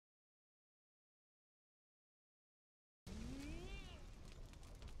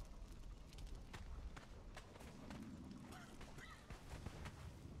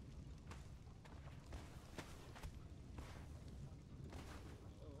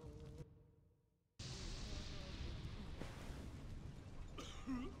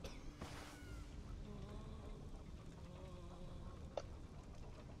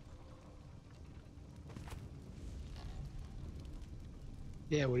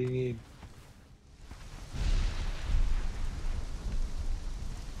Yeah, what do you need?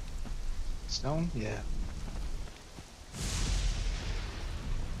 Stone? Yeah.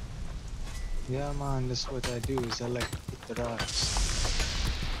 Yeah, man, that's what I do, is I like to hit the rocks.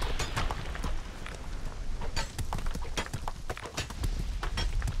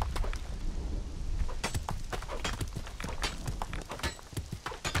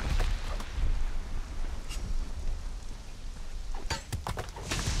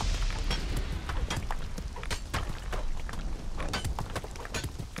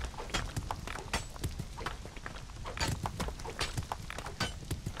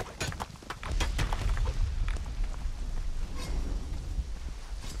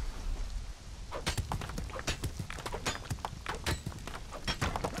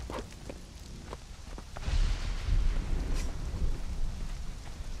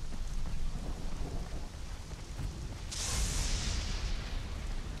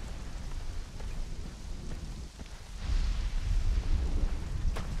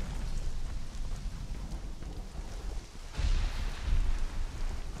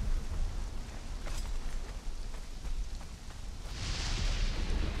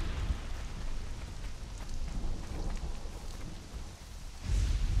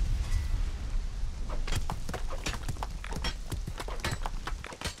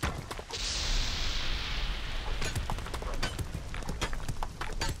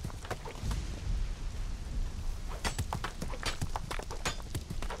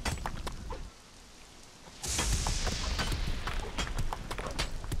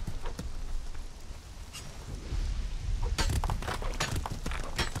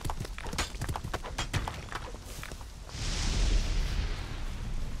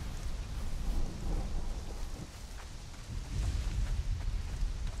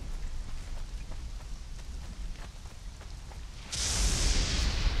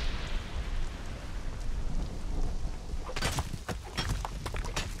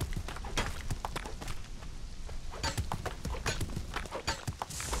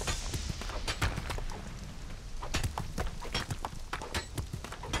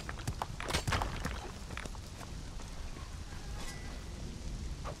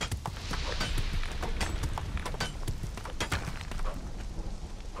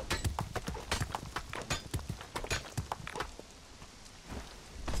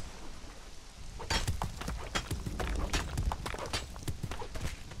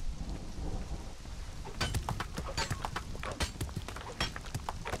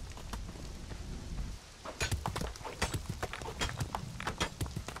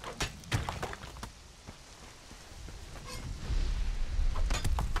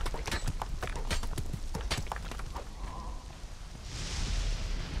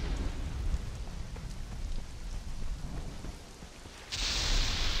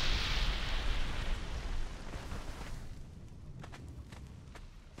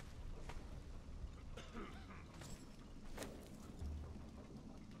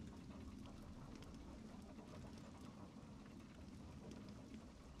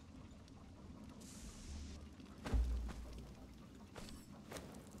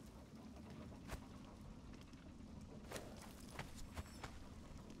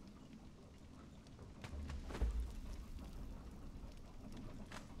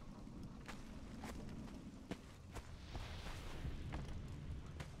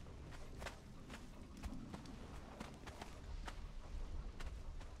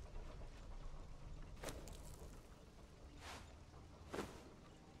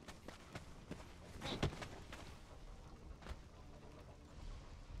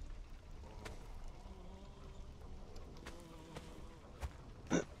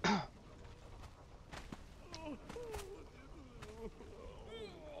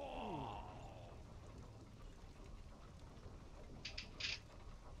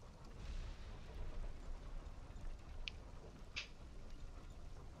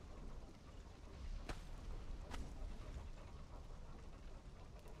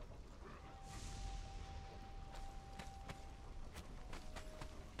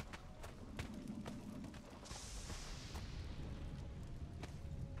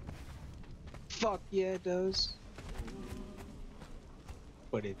 Fuck yeah, it does.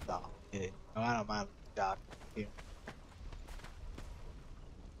 Put it down. Yeah. No, I don't mind dark here.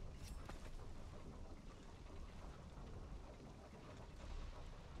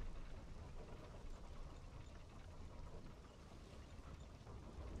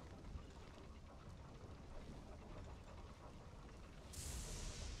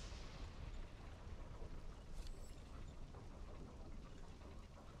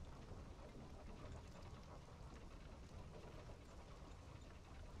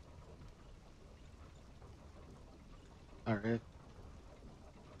 All right.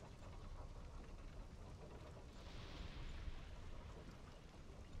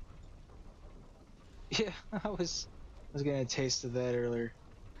 Yeah, I was getting a taste of that earlier.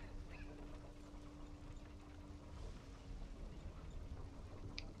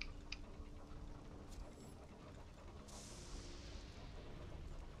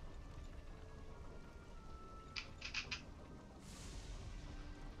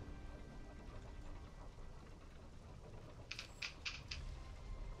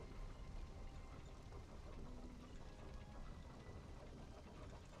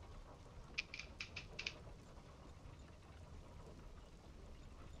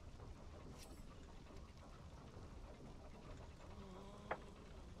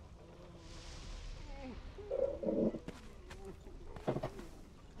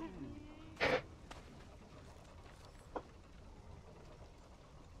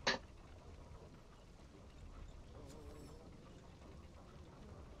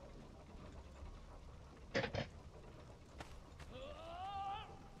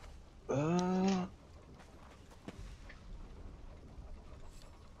 Uh,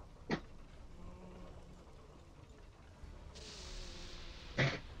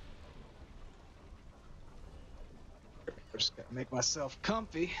 Just gotta make myself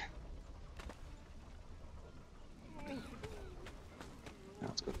comfy. Now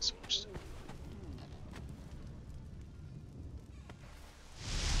let's go this first.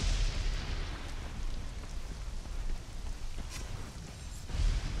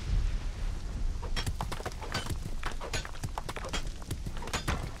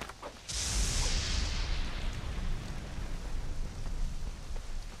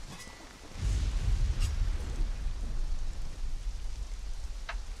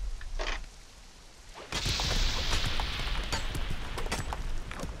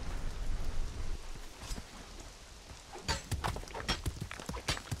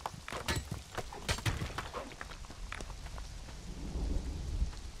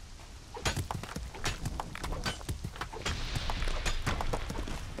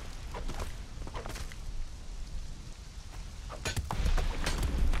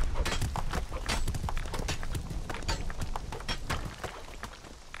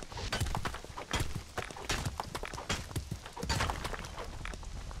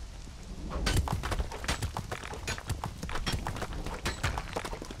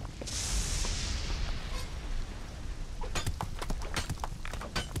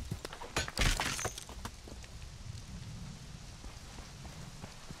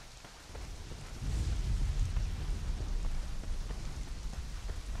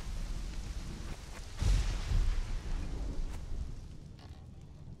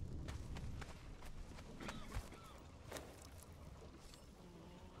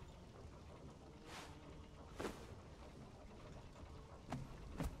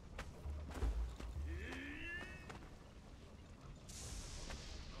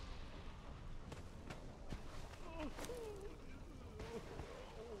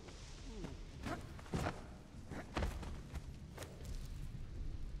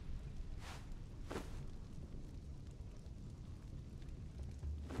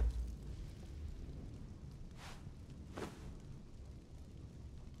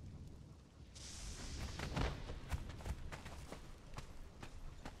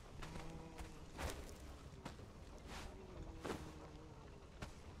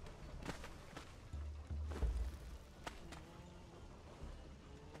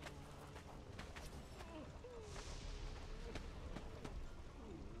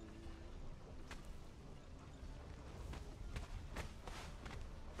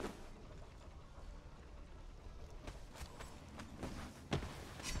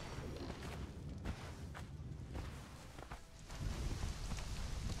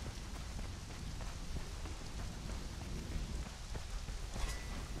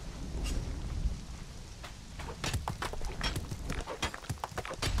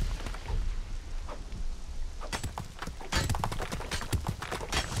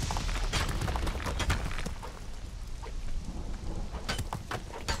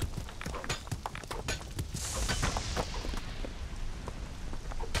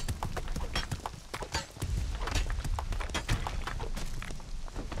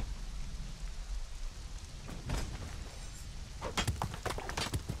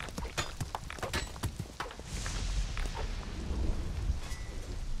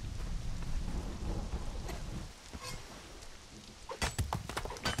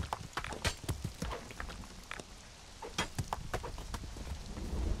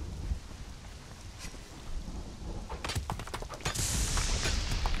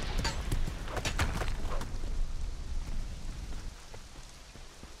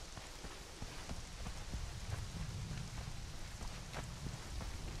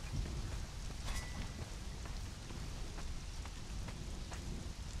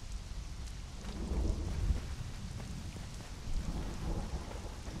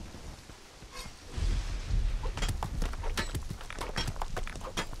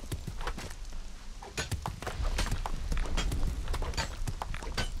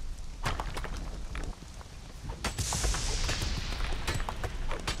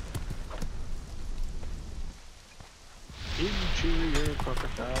 chew your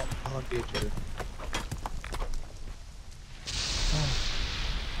crocodile alligator.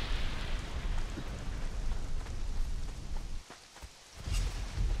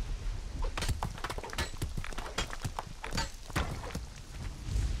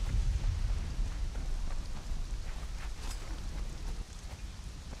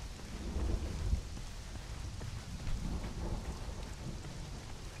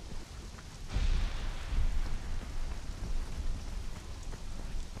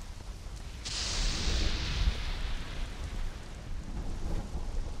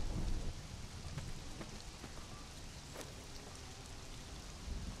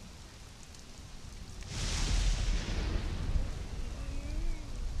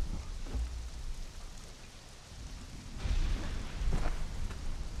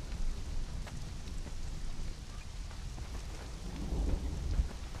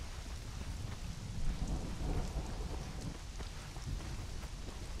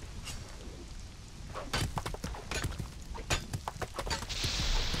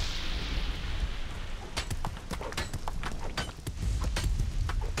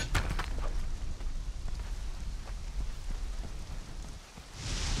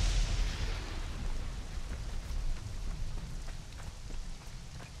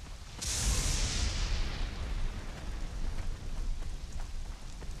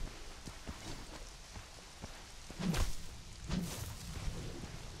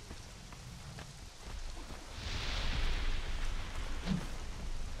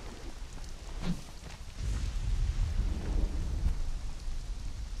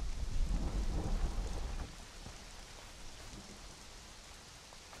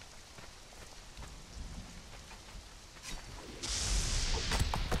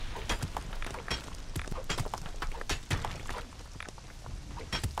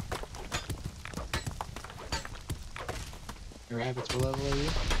 Your rabbits, what level are you?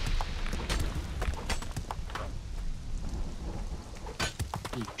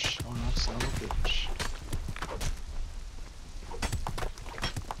 Each. Oh no, son of a bitch.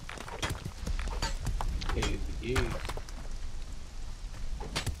 Hey, yeah.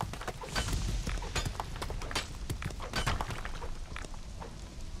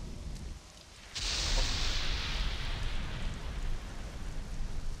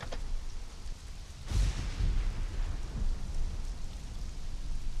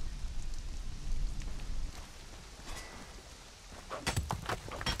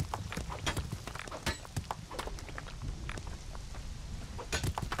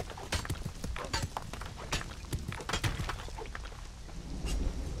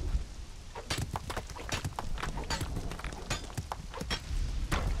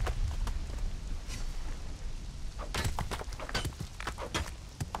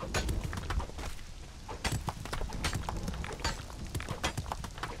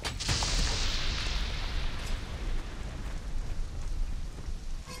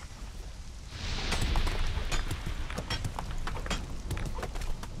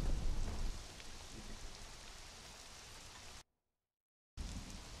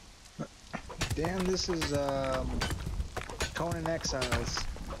 Damn, this is Conan Exiles.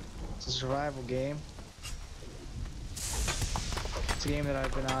 It's a survival game. It's a game that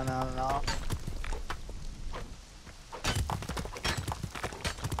I've been on and off.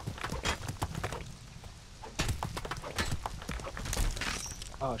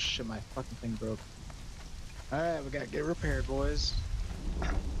 Oh shit, my fucking thing broke. Alright, we gotta get repaired, boys.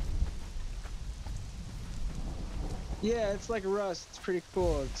 Yeah, it's like Rust. It's pretty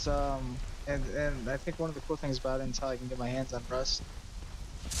cool. It's and I think one of the cool things about it until I can get my hands on Rust,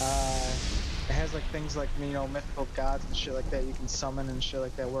 it has like things like, you know, mythical gods and shit like that you can summon and shit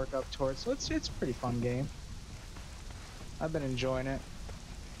like that work up towards. So it's a pretty fun game. I've been enjoying it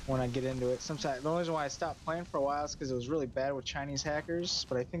when I get into it. Sometimes the only reason why I stopped playing for a while is because it was really bad with Chinese hackers.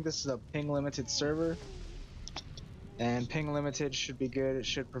 But I think this is a ping limited server, and ping limited should be good. It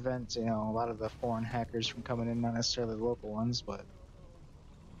should prevent, you know, a lot of the foreign hackers from coming in, not necessarily the local ones, but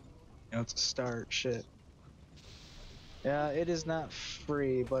you know, it's a start. Shit. Yeah, it is not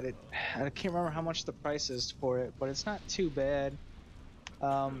free, but I can't remember how much the price is for it, but it's not too bad.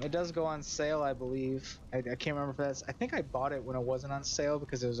 It does go on sale, I believe. I can't remember if that's. I think I bought it when it wasn't on sale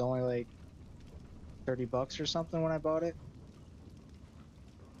because it was only like $30 or something when I bought it,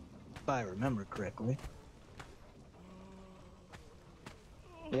 if I remember correctly.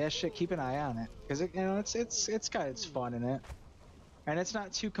 Yeah, shit. Keep an eye on it because you know, it's got its fun in it, and it's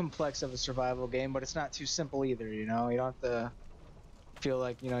not too complex of a survival game, but it's not too simple either. You know, you don't have to feel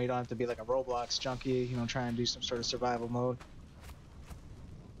like, you know, you don't have to be like a Roblox junkie. You know, try and do some sort of survival mode.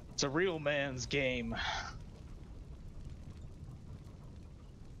 It's a real man's game.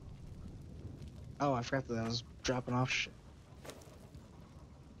 Oh, I forgot that I was dropping off shit.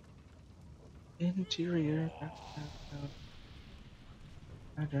 Interior.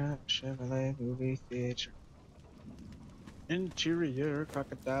 I drive a Chevrolet movie theater. Interior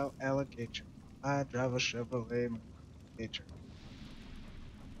crocodile alligator. I drive a Chevrolet movie theater.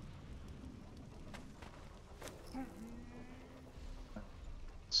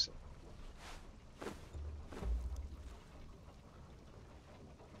 So,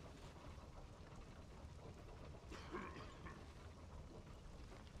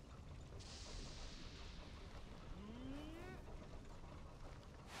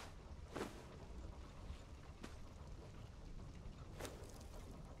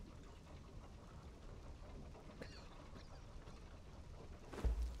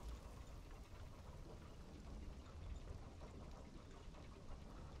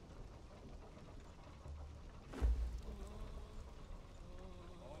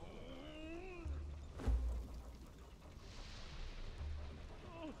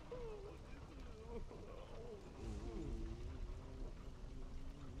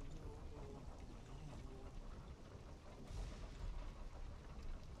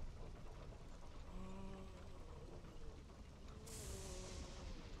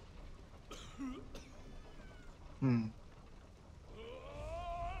 hmm.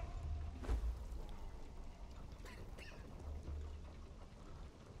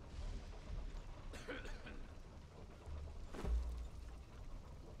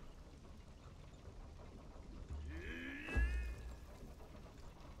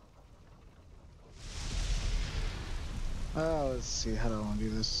 Let's see. How do I want to do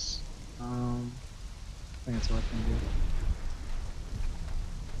this? I think it's what I can do.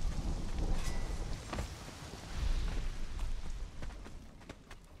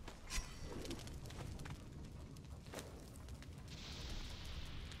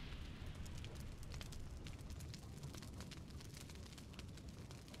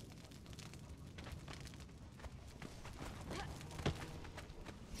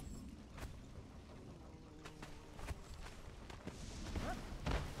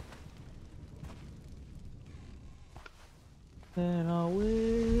 And I'll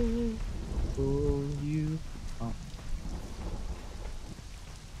wait for you. Oh.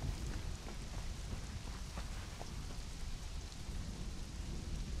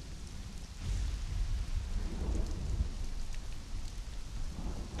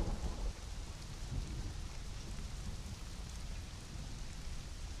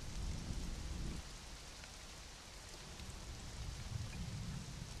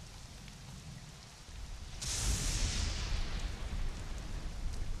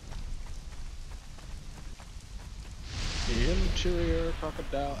 The interior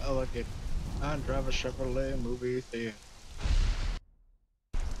crocodile alligator. I drive a Chevrolet movie theater.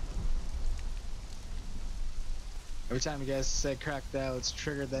 Every time you guys say crocodile, it's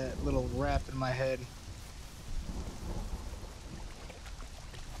triggered that little rap in my head.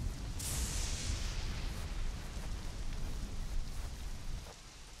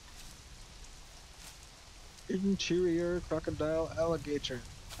 Interior crocodile alligator.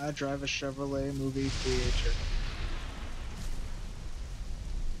 I drive a Chevrolet movie theater.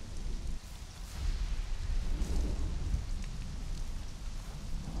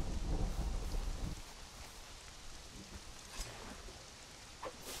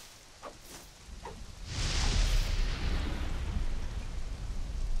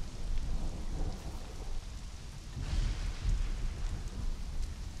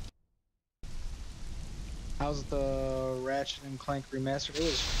 How's the Ratchet and Clank remastered? It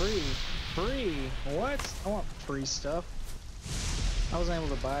was free. Free? What? I want free stuff. I wasn't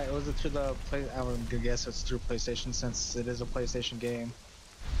able to buy it. Was it through the play? I would guess it's through PlayStation since it is a PlayStation game.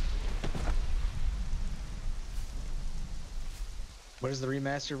 What is the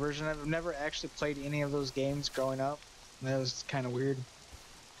remastered version? I've never actually played any of those games growing up. That was kind of weird.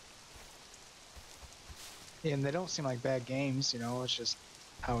 And they don't seem like bad games, you know, it's just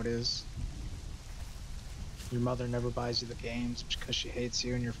how it is. Your mother never buys you the games because she hates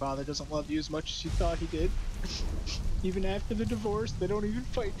you, and your father doesn't love you as much as you thought he did. Even after the divorce, they don't even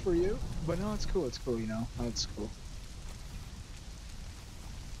fight for you. But no, it's cool, you know, it's cool.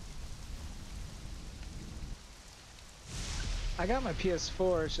 I got my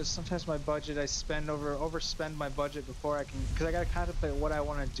PS4, it's just sometimes my budget, I overspend my budget before I can, because I gotta contemplate what I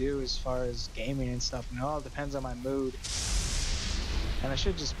want to do as far as gaming and stuff, and it all depends on my mood. And I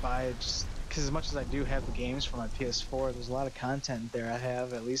should just buy it, just because as much as I do have the games for my PS4, there's a lot of content there I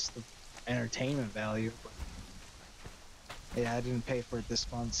have, at least the entertainment value. But yeah, I didn't pay for it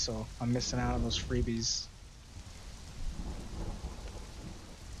this month, so I'm missing out on those freebies.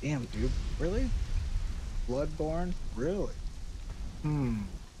 Damn, dude, really? Bloodborne? Really? Hmm.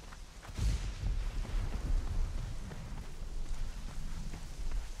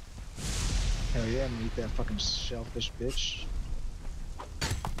 Hell yeah, I'm gonna eat that fucking shellfish bitch.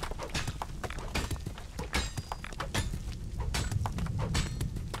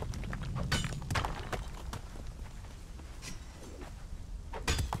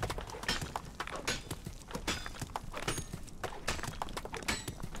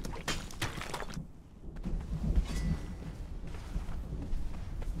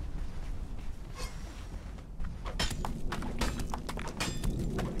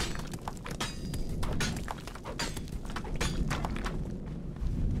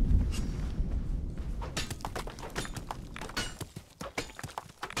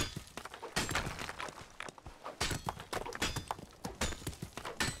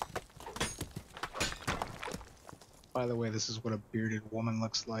 By the way, this is what a bearded woman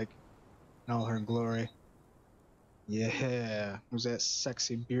looks like in all her glory. Yeah, who's that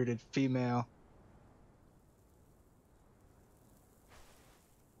sexy bearded female?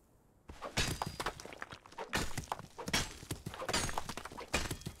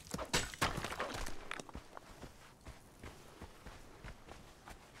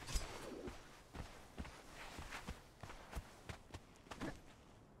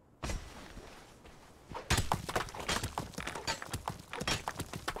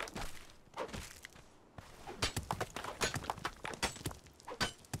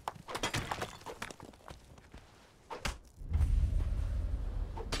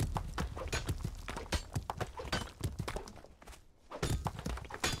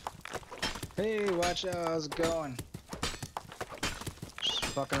 Hey, watch out, how's it going? Just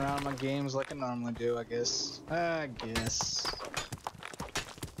fucking around my games like I normally do, I guess.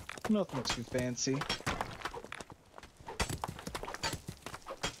 Nothing too fancy.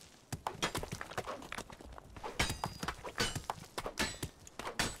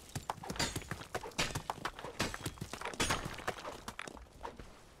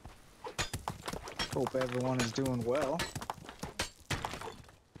 Hope everyone is doing well.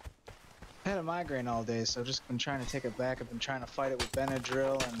 I had a migraine all day, so I've just been trying to take it back. I've been trying to fight it with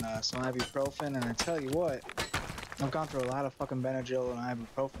Benadryl and some ibuprofen, and I tell you what, I've gone through a lot of fucking Benadryl and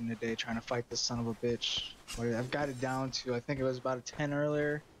ibuprofen today trying to fight this son of a bitch. But I've got it down to, I think it was about a 10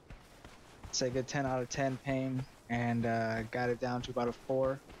 earlier. I'd say a good 10 out of 10 pain, and got it down to about a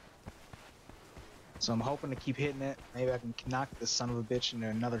 4. So I'm hoping to keep hitting it. Maybe I can knock this son of a bitch into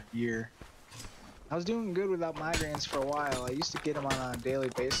another year. I was doing good without migraines for a while. I used to get them on a daily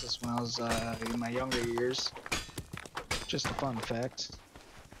basis when I was in my younger years. Just a fun fact.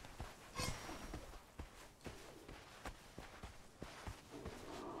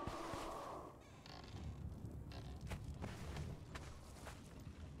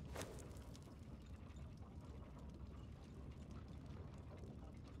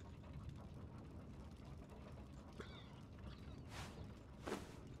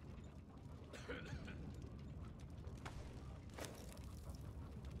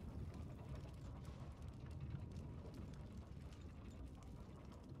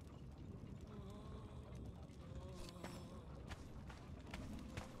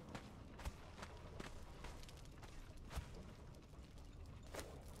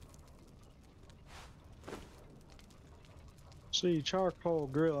 See, charcoal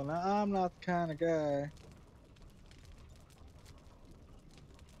grilling. I'm not the kind of guy.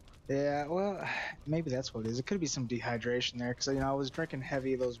 Yeah, well, maybe that's what it is. It could be some dehydration there, because, I was drinking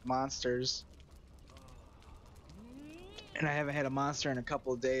heavy, those monsters. And I haven't had a monster in a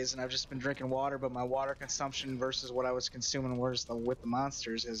couple of days, and I've just been drinking water, but my water consumption versus what I was consuming with the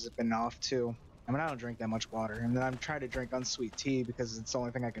monsters has been off, too. I mean, I don't drink that much water, and then I'm trying to drink unsweet tea because it's the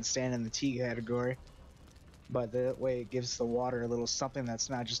only thing I can stand in the tea category. But that way it gives the water a little something that's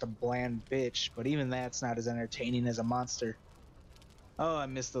not just a bland bitch, but even that's not as entertaining as a monster. Oh, I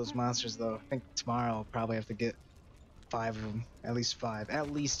miss those monsters, though. I think tomorrow I'll probably have to get 5 of them. At least 5.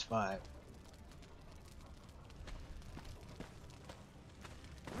 At least 5.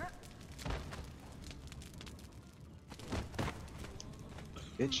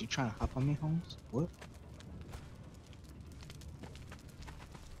 Bitch, you trying to hop on me, Holmes? What?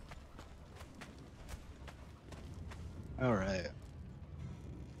 Alright.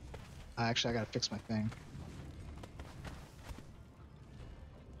 Actually, I gotta fix my thing.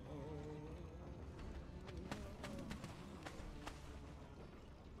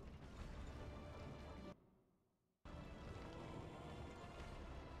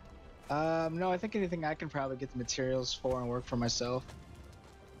 No, I think anything I can probably get the materials for and work for myself.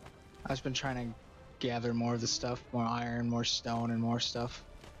 I've just been trying to gather more of the stuff, more iron, more stone, and more stuff.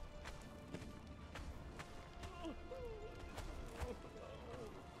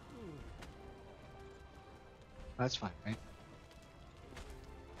 That's fine, right?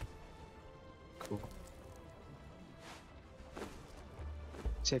 Cool.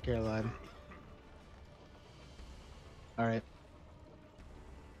 Take care, lad. Alright.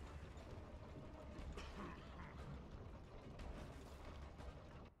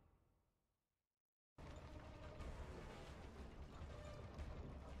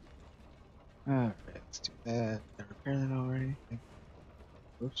 Alright, let's do that. Did I repair that already?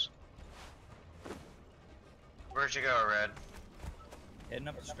 Oops. Where'd you go, Red? Heading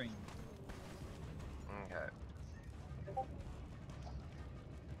up the stream. Okay.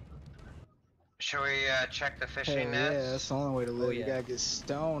 Should we check the fishing Hell nets? yeah, that's the only way to live. You yeah. gotta get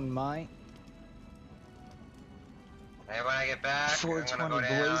stoned, mate. And when I get back, I'm gonna 420 go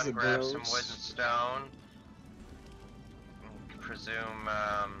down, blaze it, grab some bros. wood and stone. Presume,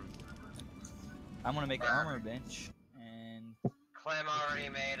 I'm gonna make an armor bench and. Clem already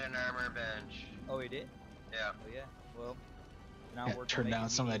made an armor bench. Oh, he did? Yeah. Oh yeah. Well, now Yeah, work on turn down making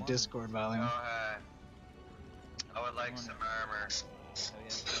some of that medium armor. Discord volume. Go ahead. I would like some armor. Oh yeah. Let me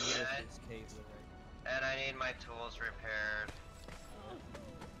lift this cave right. And I need my tools repaired.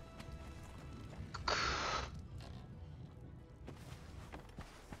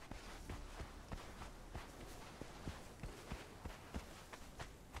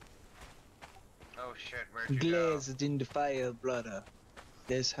 Oh shit, where'd you go? Glazed in the fire, brother.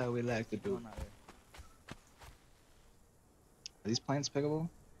 That's how we like to do. Going out there. Are these plants pickable?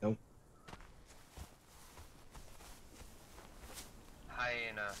 Nope.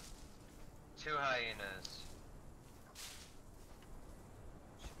 Hyena. 2 hyenas.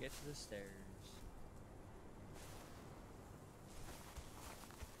 Should get to the stairs.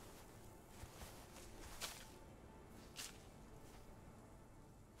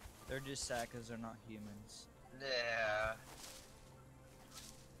 They're just sackers, they're not humans. Yeah.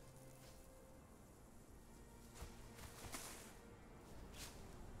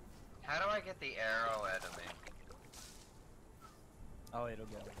 How do I get the arrow out of me? Oh, it'll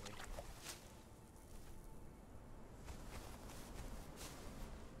go away.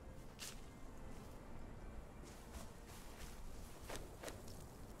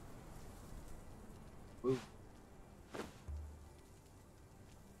 Ooh.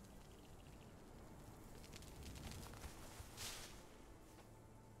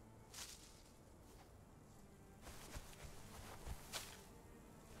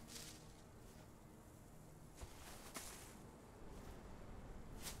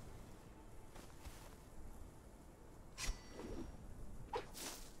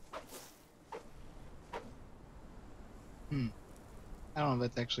 I don't know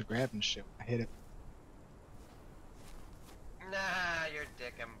if that's actually grabbing shit when I hit it. Nah, you're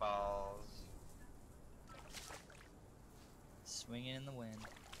dick and balls. Swinging in the wind.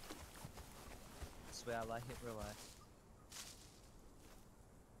 That's the way I like it real life.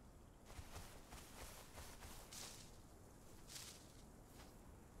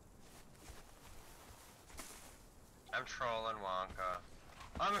 I'm trolling Wonka.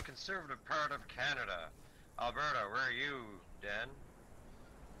 I'm a conservative part of Canada. Alberta, where are you, Den?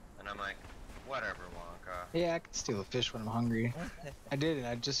 And I'm like, whatever, Wonka. Yeah, I can steal a fish when I'm hungry. I did it.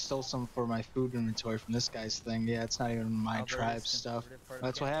 I just stole some for my food inventory from this guy's thing. Yeah, it's not even my Alberta's tribe stuff. conservative part of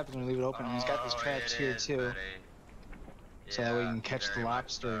That's what Canada. happens when we leave it open. And he's got these Oh, traps it here is, too, buddy. so that way you Yeah, can catch the very much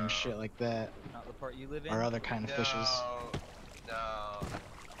lobster and so. shit like that, Not the part you live in? or other kind of fishes. No.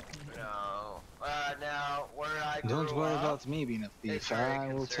 Now, where I grew Don't worry up, about me being a it's thief. very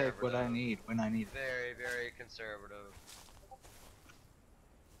I will take what I conservative. need when I need it. Very, very conservative.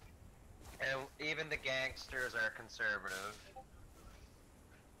 And even the gangsters are conservative.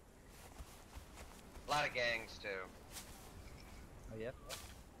 A lot of gangs too. Oh, yep.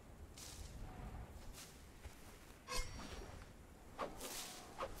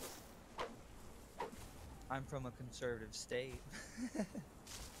 I'm from a conservative state.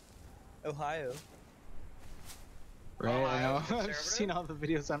 Ohio. Right, I Ohio know. I've conservative? seen all the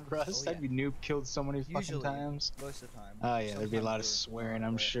videos on Rust. Oh, I'd be noob killed so many fucking Usually, times. most of the time. Oh yeah, there'd be a lot of Sometimes swearing, we're-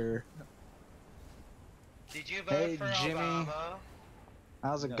 I'm sure. Did you vote Hey, for Jimmy. Obama?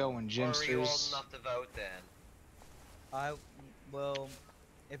 How's it No. going, Or were you old Jimsters? enough to vote then? Well,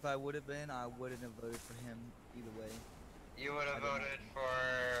 if I would have been, I wouldn't have voted for him either way. You would have I don't voted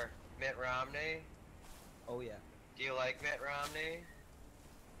for Mitt Romney? Oh yeah. Do you like Mitt Romney?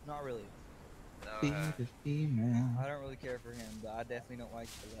 Not really. No. Be the female. I don't really care for him, but I definitely don't like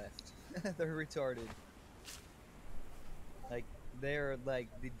the left. They're retarded. Like, they're like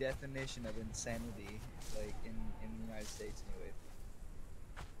the definition of insanity, like in the United States anyway.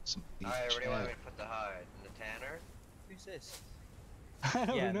 Some beef Alright, where do you want me chat. to put the hide? In the tanner? Who's this? I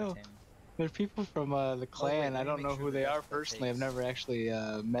don't yeah, know. Martin. They're people from the clan. let I me don't make know sure who that they that's are what that personally. I've takes. never actually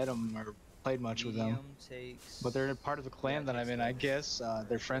met them or played much with them. Medium takes. But they're part of the Yeah, clan it that I'm takes in, I leather. guess. They're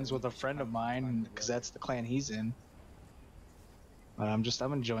Alright, yeah, friends let with me a just friend of find mine the because leather. that's the clan he's in. But I'm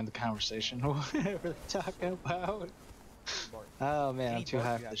enjoying the conversation. Whatever they're talking about. Bark. Oh man, I'm Any too bark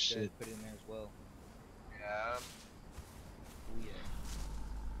high you for have this to go ahead shit. and put in there as well. Yeah. Oh yeah.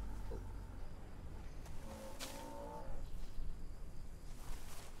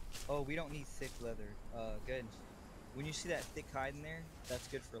 Oh, we don't need thick leather. Good. When you see that thick hide in there, that's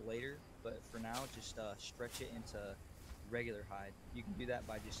good for later. But for now, just stretch it into regular hide. You can do that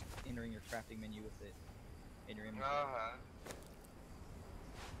by just entering your crafting menu with it in your inventory.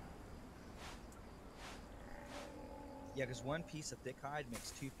 Yeah, because one piece of thick hide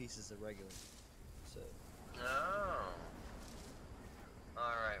makes 2 pieces of regular. So. Oh.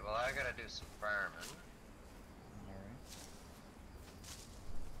 Alright, well I gotta do some farming. Alright.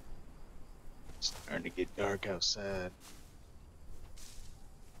 It's starting to get dark outside.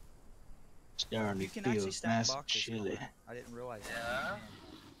 Starting You to can feel actually stack nice and boxes. chilly. I didn't realize that. Yeah?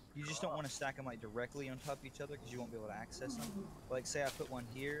 You just don't want to stack them like directly on top of each other because you won't be able to access them. Like say I put one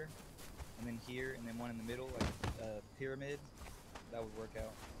here, and then one in the middle, like a pyramid. That would work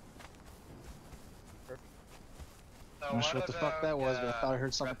out. Perfect. So I'm not sure what the fuck that was, but I thought I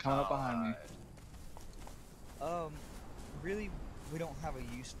heard something coming up behind me. Really, we don't have a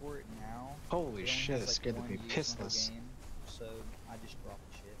use for it now. Holy It only shit, has, it like, scared one me use in the whole pissless. game, so I just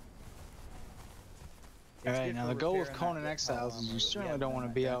dropped the shit. It's Alright, good now for the goal with repairing that Conan reptile Exiles is armor, you but we certainly haven't don't done want to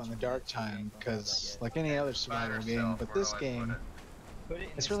that be out in the dungeon dark yet, so we time, don't have that because yet. like any other survival game, but this game, Put it in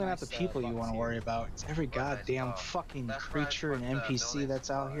it's this really not the nice people you box want to here. worry about. It's every What nice goddamn box. fucking That's where I creature and put the NPC building that's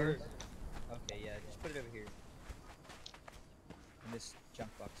out here. Okay, yeah, just put it over here. In this junk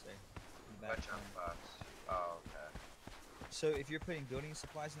box there. In the back What junk corner. box? Oh, okay. So if you're putting building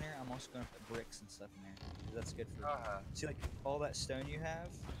supplies in there, I'm also going to put bricks and stuff in there. 'Cause that's good for... See, like, all that stone you have,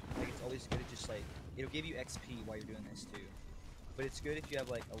 like, it's always good to just, like... It'll give you XP while you're doing this, too. But it's good if you have,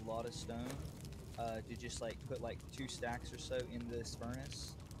 like, a lot of stone, to just, like, put, like, 2 stacks or so in this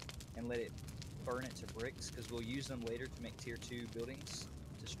furnace and let it burn it to bricks, because we'll use them later to make tier 2 buildings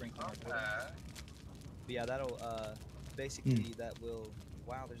to strengthen our buildings. But yeah, that'll, basically, that will...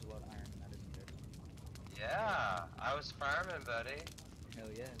 Wow, there's a lot of iron. That isn't good. Yeah, I was farming, buddy. Hell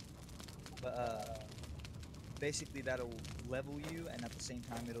yeah. But, basically that'll level you, and at the same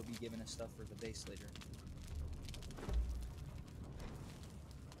time it'll be giving us stuff for the base later.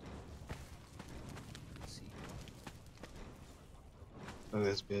 Let's see. Look at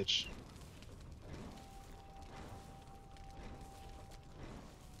this bitch.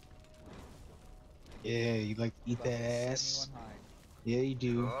 Yeah, you like to eat Bucket that ass? 71 high. Yeah, you do.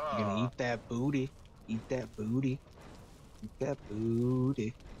 You're gonna Cool. eat that booty. Eat that booty. Eat that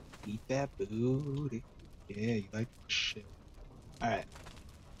booty. Eat that booty. Yeah, you like that shit. Alright.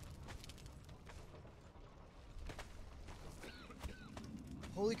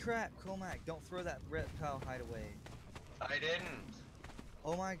 Holy crap, Comac, don't throw that reptile hide away. I didn't.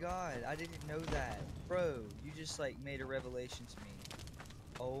 Oh my god, I didn't know that. Bro, you just like made a revelation to me.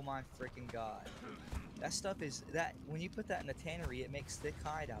 Oh my freaking god. That stuff is, when you put that in the tannery, it makes thick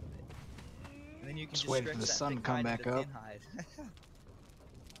hide out of it. And then you can Just just waiting stretch for the that sun thick to come hide back into up. thin hide.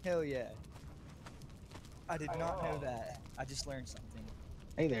 Hell yeah. I did not know that. I just learned something.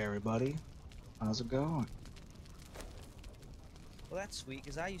 Hey there, everybody. How's it going? Well, that's sweet,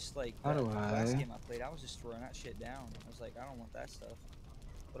 because I used to, like, How do last I? game I played, I was just throwing that shit down. I was like, I don't want that stuff.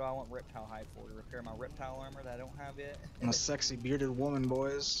 What do I want reptile hide for? To repair my reptile armor that I don't have yet? I'm a sexy bearded woman,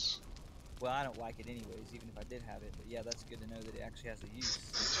 boys. Well, I don't like it anyways, even if I did have it. But yeah, that's good to know that it actually has a use.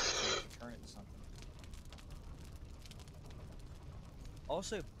 You can turn it to something.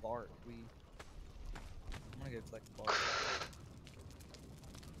 Also, bark. I'm gonna go collect bark.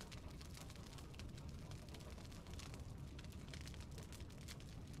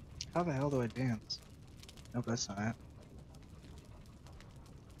 How the hell do I dance? Nope, that's not it.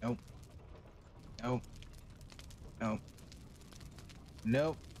 Nope. Nope. Nope.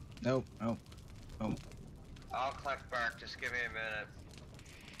 Nope. Nope. Nope. Nope. I'll collect bark, just give me a minute.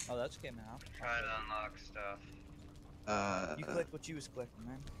 Oh, that's okay, man. Trying to unlock stuff. You collect what you was collecting,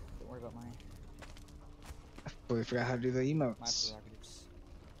 man. Don't worry about mine. I completely forgot how to do the My emotes. prerogatives.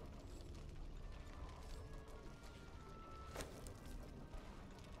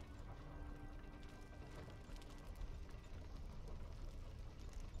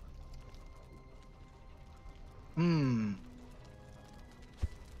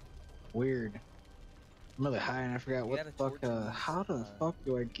 Weird. I'm really high and I forgot You what got the a fuck, torch and these, how the fuck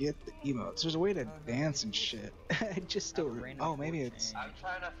do I get the emotes? There's a way to how the hell do I dance and do this? shit. I just I have a don't, random oh, maybe torch it's, and I'm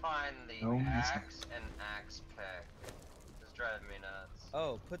trying to find the no, it's not. axe and axe pick. It's driving me nuts.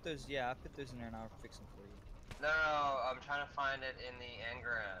 oh, put those. Yeah, I put those in there and I'll fix them for you. No, no, no, I'm trying to find it in the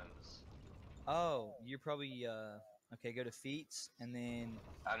engrams. Oh, you're probably okay. Go to feats and then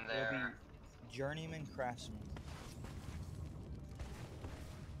I'm it'll be there. journeyman craftsman.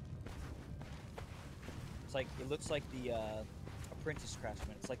 It's like it looks like the apprentice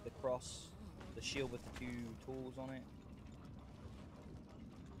craftsman. It's like the cross, the shield with the two tools on it,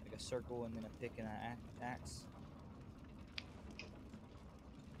 like a circle and then a pick and an axe.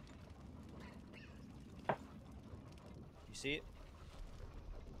 You see it?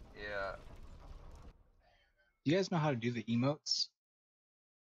 Yeah, You guys know how to do the emotes?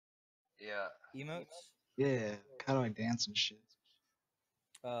 yeah. Emotes. Yeah, how do I dance and shit?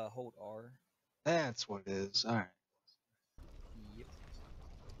 Hold R. That's what it is. Alright. Yep.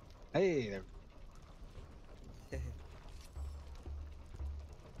 Hey, there.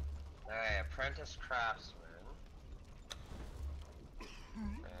 Okay, apprentice craftsman.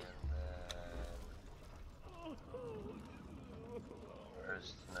 And then...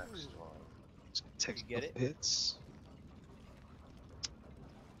 Where's the next one? Just gonna take You a get couple it? hits.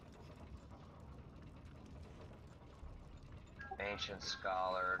 Ancient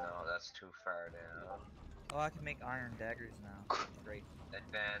scholar. No, that's too far down. Oh, I can make iron daggers now. Great.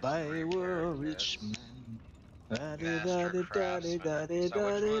 Advanced I repair will reach kits. man. Master craftsman.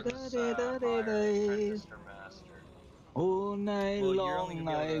 So which one's higher, apprentice or master? All night Well, you're only long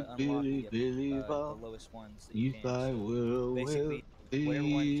gonna be able I to unlock believe the lowest ones that you if can. I So will basically, whatever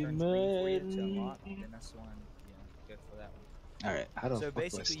one be turns green for you to unlock, mine. then that's the one. You know, go for that one. Alright, how the So fuck do I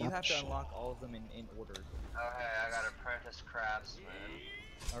basically, you stop have this to shit? unlock all of them in order. Okay, I got apprentice craftsman.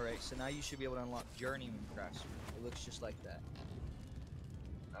 All right, so now you should be able to unlock journeyman craftsman. It looks just like that,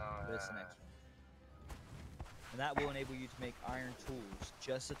 Oh, but it's the next one. And that will enable you to make iron tools.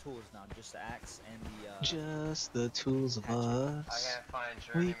 Just the tools now, just the axe and the Just the tools of hatchet. I us. can't find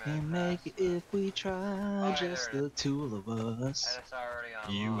We journeyman can make it craftsman. if we try. Oh, Just there it the is. two of And us. it's already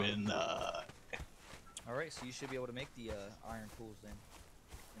You unlocked. and I. All right, so you should be able to make the iron tools then.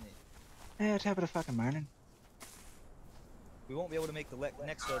 And Yeah, tap it a fucking morning. we won't be able to make the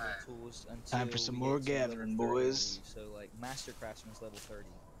next level Alright. tools until Time for some we more get to level gathering, 30, I boys. believe. So like master craftsman's level 30.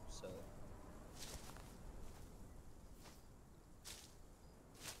 So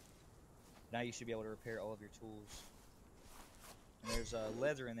now you should be able to repair all of your tools. And there's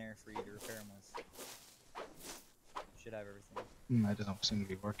leather in there for you to repair them with. Should have everything. That doesn't seem to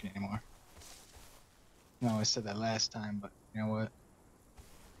be working anymore. No, I said that last time, but you know what?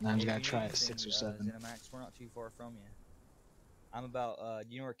 Now I just Hey, gotta if you try need it 6 or anything, 7. Zenimax, we're not too far from you. I'm about,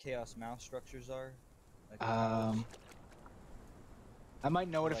 do you know where chaos mouse structures are? Like the towers? I might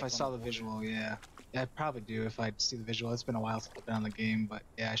know it They're if like I on saw the the border. visual, yeah. Yeah, I probably do if I see the visual. It's been a while since I've been on the game, but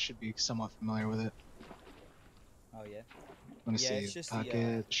yeah, I should be somewhat familiar with it. Oh yeah. Let me Yeah, see. it's just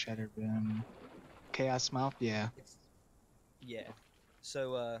Pocket, Shattered Bin, Chaos Mouth, yeah. it's, yeah.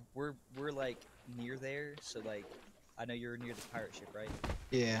 So, we're like near there, so like, I know you're near the pirate ship, right?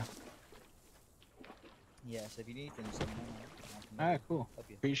 Yeah. Yeah, so if you need anything, just let me know. I can Alright, cool. help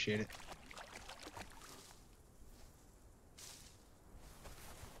you. Appreciate it.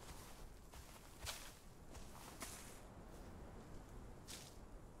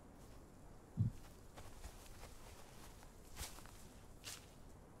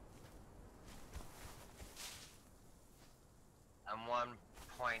 I'm 1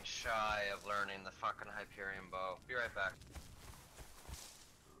 point shy of learning the fucking Hyperion bow. Be right back.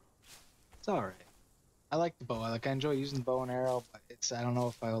 It's alright. I like the bow. I enjoy using the bow and arrow, but I don't know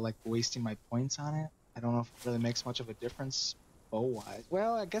if I like wasting my points on it. I don't know if it really makes much of a difference bow-wise.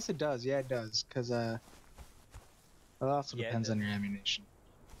 Well, I guess it does. Yeah, it does. Because, it also Yeah, it depends does. on your ammunition.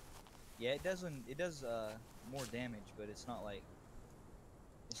 Yeah, it does more damage, but it's not like,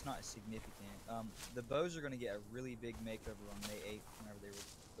 it's not significant. The bows are gonna get a really big makeover on May 8th whenever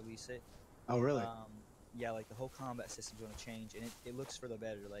they release it. Oh, really? Yeah, like the whole combat system's gonna change, and it looks for the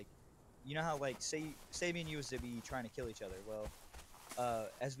better. Like, you know how like say me and you was to be trying to kill each other. Well,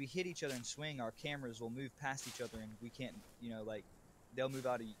 as we hit each other and swing, our cameras will move past each other, and we can't, you know, like they'll move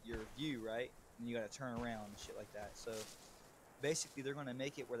out of your view, right? And you gotta turn around and shit like that. So basically, they're gonna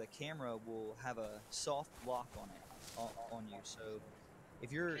make it where the camera will have a soft lock on it on you. So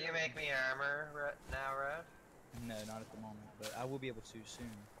if you're Can you make me armor now, Red? no, not at the moment, but I will be able to soon.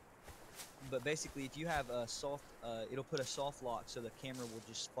 But basically, if you have a soft, it'll put a soft lock so the camera will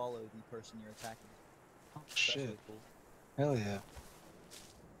just follow the person you're attacking. Oh, That's shit. really cool. Hell yeah.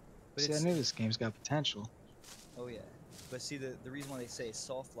 But See, I it's knew this game's got potential. oh yeah. But see, the reason why they say it's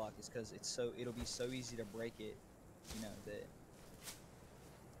soft lock is because it'll be so easy to break it, you know, that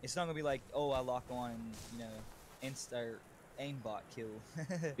it's not gonna be like, oh, I lock on and insta or aimbot kill.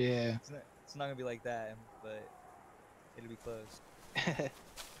 Yeah. It's not gonna be like that, but it'll be close.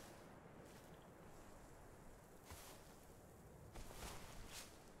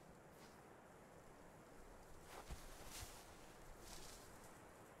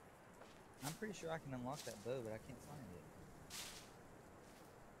 I'm pretty sure I can unlock that bow, but I can't find it.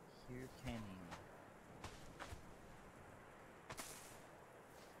 Here canyon.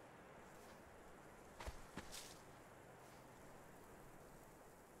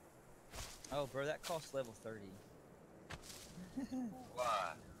 Oh, bro, that costs level 30.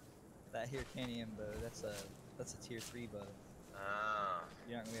 What? That here canyon bow, that's a tier 3 bow. Oh.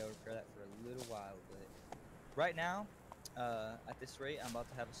 You're not gonna be able to repair that for a little while, but right now, at this rate, I'm about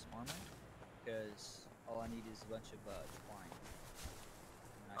to have a smarmer because all I need is a bunch of twine.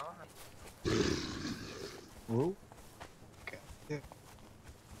 And I can make- Whoa. Okay. Yeah.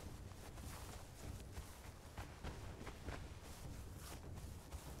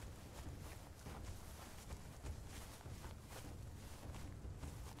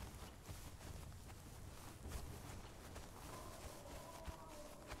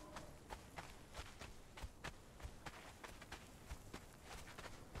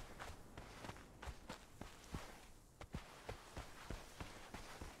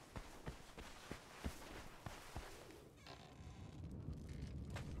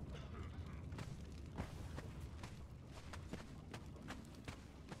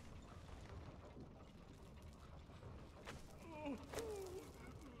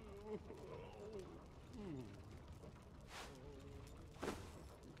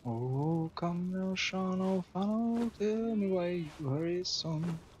 Oh, come now, Sean O'Fonnell, tell me why you hurry,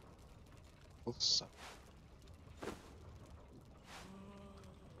 son. What's up?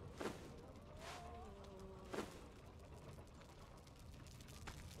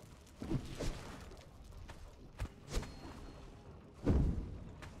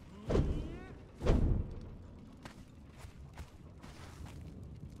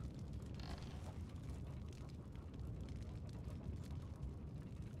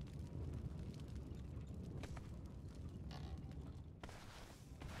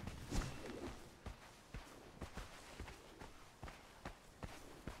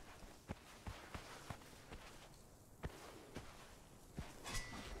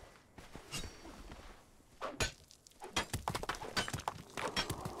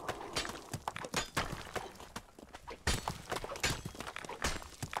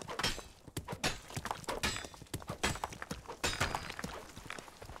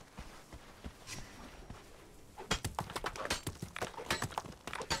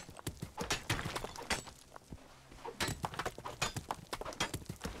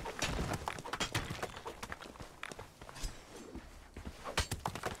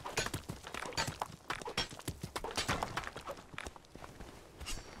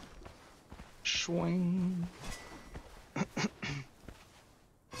 Swing.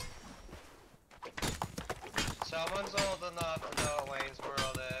 Someone's old enough to know what Wayne's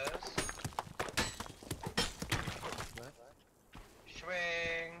World is. What?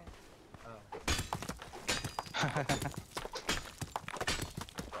 Swing.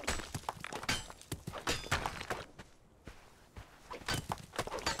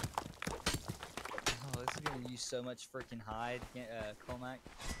 Oh, this is gonna use so much freaking hide, Comac.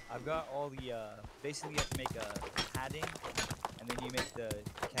 I've got all the basically you have to make a padding, and then you make the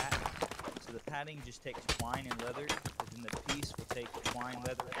cat. So the padding just takes twine and leather, and then the piece will take twine,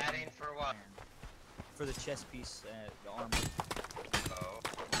 leather, Padding and for what? iron. For the chest piece, the armor. Oh.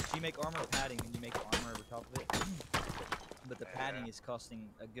 So you make armor padding, and you make armor over top of it. But the padding is costing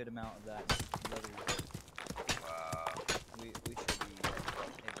a good amount of that leather. Wow. We should be able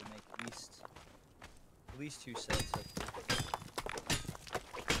to make at least 2 sets of.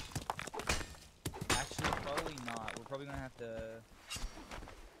 Actually, probably not. We're probably gonna have to.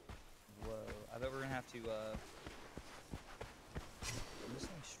 Whoa! I bet we're gonna have to. Can this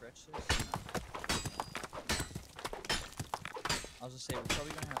thing stretch this? No. I was gonna say we're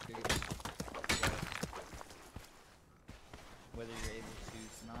probably gonna have to go get this. Whether you're able to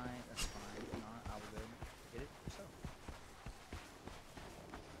tonight, that's fine. If not, I will go get it yourself.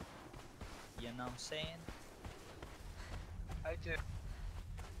 You know what I'm saying? I do.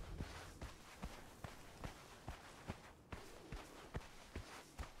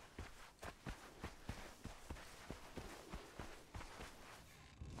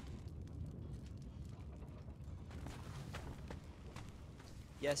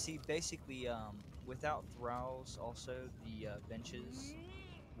 Yeah, see, basically, without thralls, also the benches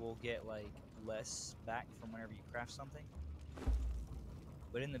will get like less back from whenever you craft something.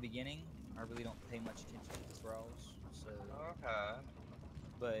 But in the beginning, I really don't pay much attention to the thralls. So, Okay.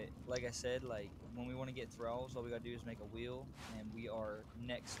 but like I said, like when we want to get thralls, all we gotta do is make a wheel, and we are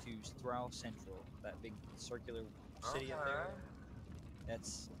next to Thrall Central, that big circular city up there. Okay.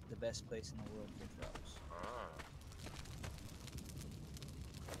 That's the best place in the world for thralls. Oh.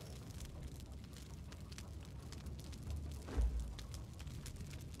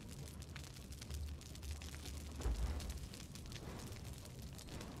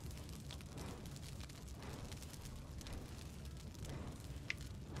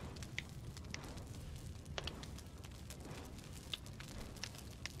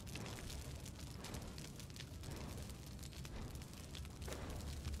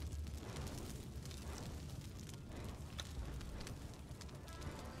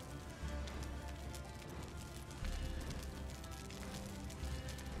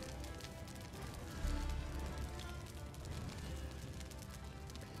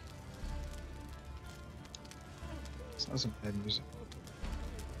 It's not some bad music.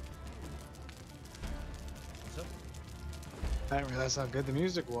 What's up? I didn't realize how good the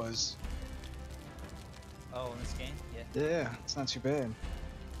music was. Oh, in this game, yeah. Yeah, it's not too bad.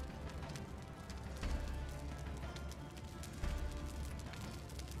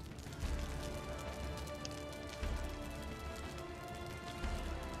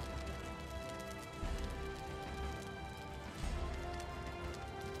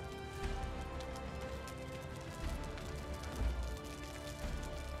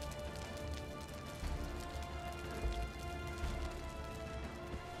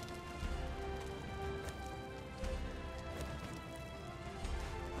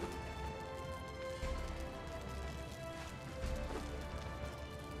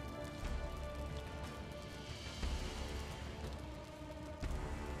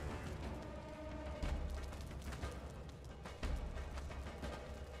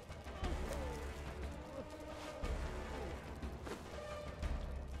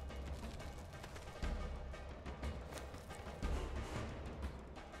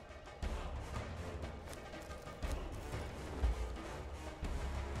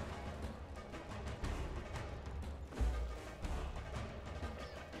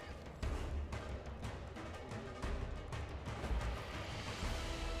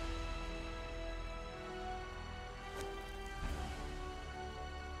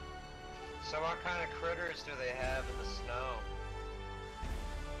 So what kind of critters do they have in the snow?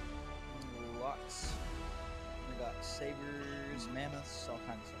 Lots. We got sabers, mammoths, all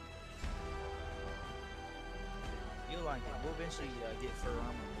kinds of stuff. You'll like it. We'll eventually get fur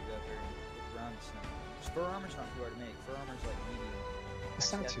armor when we go up there and look around the snow. 'Cause fur armor's not too hard to make. Fur armor's like medium.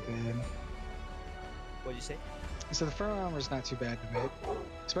 It's not too bad. What'd you say? So the fur armor's not too bad to make.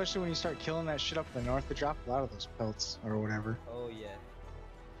 Especially when you start killing that shit up in the north, they drop a lot of those pelts or whatever. Oh yeah.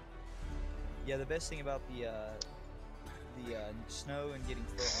 Yeah, the best thing about the snow and getting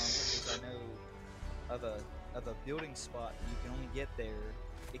fur armor is I know of a building spot you can only get there.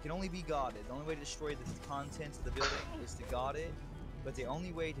 It can only be godded. The only way to destroy the contents of the building is to god it, but the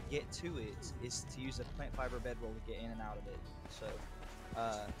only way to get to it is to use a plant fiber bedroll to get in and out of it. So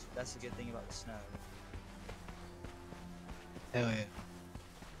that's the good thing about the snow. Hell yeah.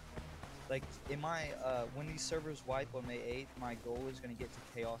 Like in my when these servers wipe on May 8th, my goal is going to get to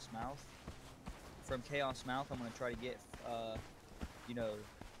Chaos Mouth. From Chaos Mouth, I'm going to try to get you know,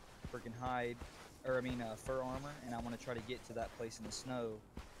 freaking fur armor, and I want to try to get to that place in the snow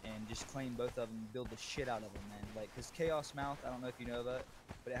and just claim both of them and build the shit out of them, man. Like, cause Chaos Mouth, I don't know if you know that,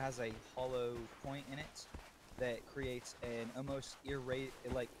 but it has a hollow point in it that creates an almost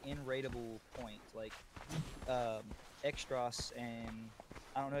inrateable point, like Extras, and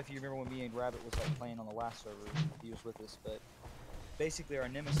I don't know if you remember when me and Rabbit was like playing on the last server, if he was with us, but basically our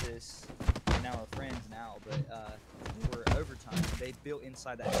nemesis, and now our friends now, but they were overtime. They built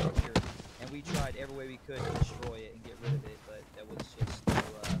inside that structure, and we tried every way we could to destroy it and get rid of it, but that was just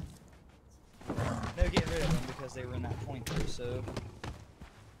no getting rid of them because they were in that pointer. So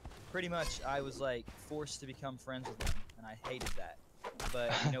pretty much I was like forced to become friends with them, and I hated that.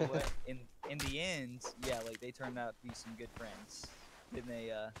 But you know what? In the end, yeah, like they turned out to be some good friends. Didn't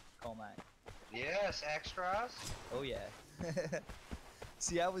they, call Mac? Yes, extras. Oh yeah.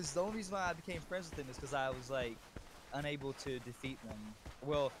 See, the only reason why I became friends with them is because I was like unable to defeat them.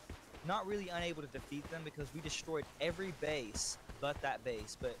 Well, not really unable to defeat them because we destroyed every base but that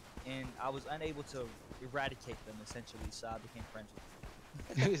base, and I was unable to eradicate them essentially, so I became friends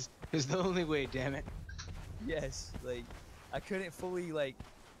with them. It was the only way, damn it. Yes, like I couldn't fully like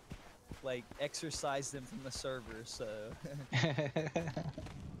exercise them from the server, so.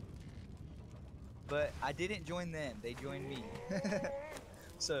 But I didn't join them; they joined me.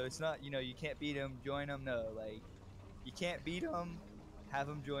 So it's not, you can't beat them, join them. No, like you can't beat them, have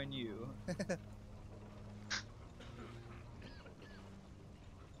them join you.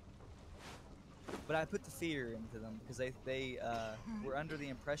 But I put the fear into them because they were under the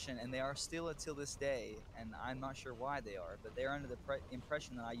impression, and they are still until this day, and I'm not sure why they are, but they're under the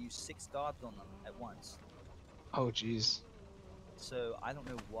impression that I use 6 gods on them at once. Oh, jeez. So I don't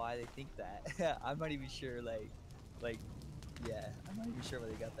know why they think that. I'm not even sure. Yeah, I'm not even sure where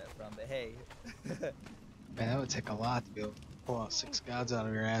they got that from. But hey, Man, that would take a lot to be able to pull out 6 gods out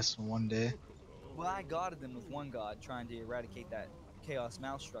of your ass in one day. well, I godded them with 1 god trying to eradicate that chaos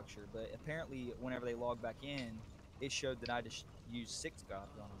mouse structure, but apparently whenever they log back in, it showed that I just used 6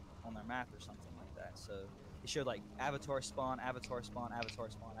 gods on their map or something like that. So it showed like avatar spawn, avatar spawn, avatar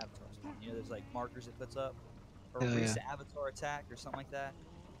spawn, avatar spawn. There's like markers it puts up, or Hell yeah. recent avatar attack or something like that.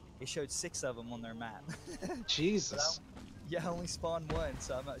 It showed 6 of them on their map. Jesus. Yeah, I only spawned 1,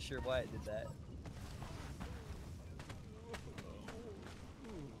 so I'm not sure why it did that.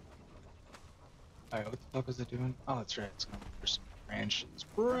 Alright, what the fuck was it doing? Oh, that's right. It's going for some branches.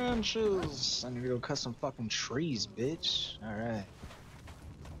 Branches! I need to go cut some fucking trees, bitch. Alright.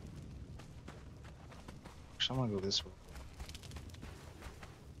 Actually, I'm gonna go this way.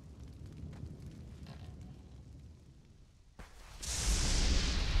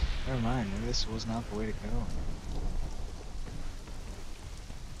 Never mind, maybe this was not the way to go.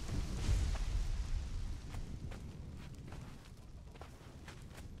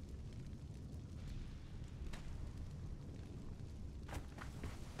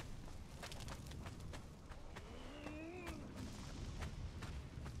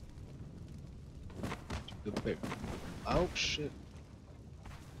 The big. Oh shit.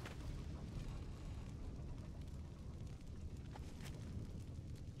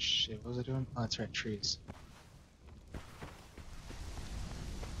 Shit, what was I doing? Oh, that's right, trees.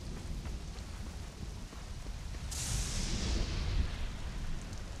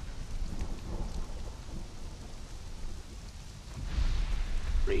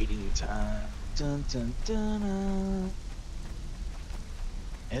 Raiding time. Dun dun dun dun.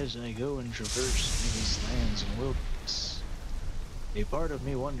 As I go and traverse these lands and wilderness, a part of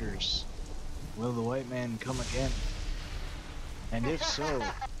me wonders, will the white man come again? And if so,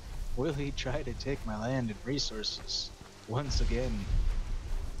 will he try to take my land and resources once again?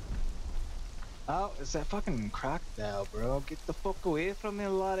 Oh, it's that fucking crocodile, bro. Get the fuck away from me,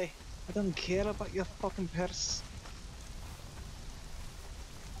 laddie. I don't care about your fucking purse.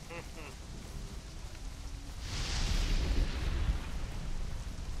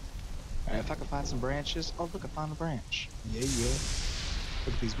 Alright, if I can find some branches. Oh, look, I found a branch. Yeah, yeah.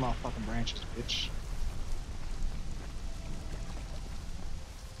 Look at these motherfucking branches, bitch.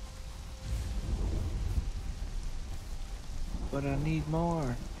 But I need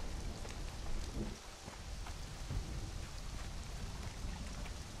more.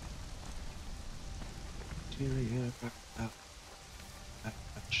 Interior,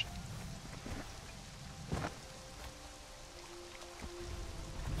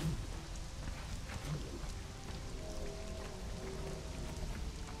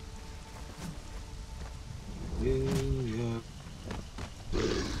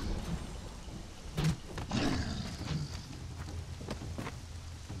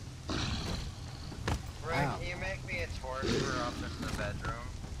 Rick, can you make me a torch for up in the bedroom?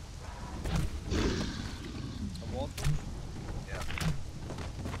 A wall? Yeah.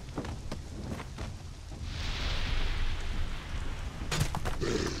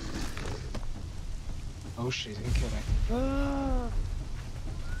 Oh shit, he killed me. Ah!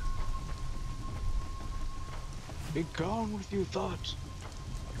 Be gone with you, thought.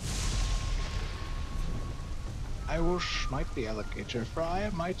 I will smite the alligator, for I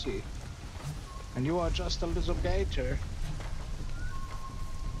am mighty. And you are just a little gator.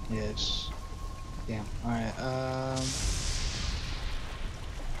 Yes. Damn. Alright,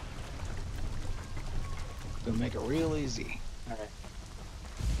 gonna make it real easy. Alright.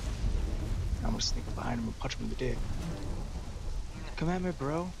 I'm gonna sneak up behind him and punch him in the dick. Come at me,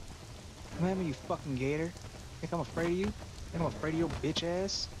 bro. Come at me, you fucking gator. Think I'm afraid of you? Think I'm afraid of your bitch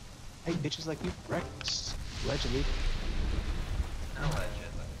ass? I hate bitches like you for breakfast. Allegedly.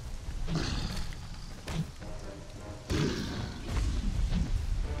 Allegedly.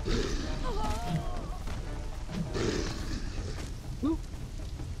 Woo.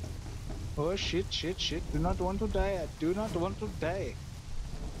 Oh shit, shit, shit. Do not want to die. I do not want to die.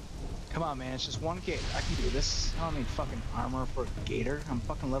 Come on, man. It's just one gator. I can do this. I don't need fucking armor for a gator. I'm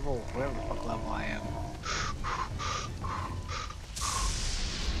fucking level, whatever the fuck level I am.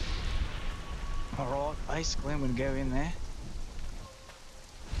 Alright, basically I'm gonna go in there.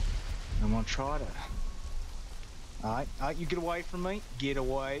 I'm gonna try to... Alright, you get away from me. Get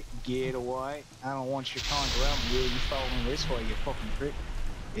away, get away. I don't want you to conquer around me. Yeah, you follow me this way, you fucking prick.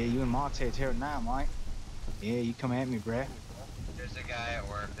 Yeah, you in my territory now, mate. Yeah, you come at me, bruh. There's a guy at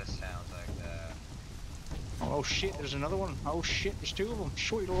work that sounds like that. Oh shit, there's another one. Oh shit, there's two of them.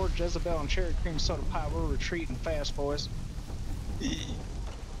 Sweet Lord Jezebel and Cherry Cream Soda Pie, we're retreating fast, boys.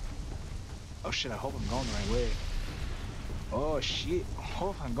 Oh shit, I hope I'm going the right way. Oh shit, I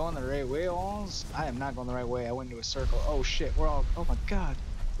hope I'm going the right way, Alls. I am not going the right way. I went into a circle. Oh shit, we're all, oh my god.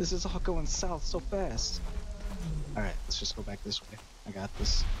 This is all going south so fast. Alright, let's just go back this way. I got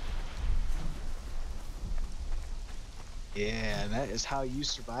this. Yeah, that is how you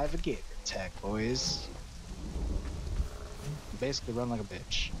survive a gator attack, boys. You basically run like a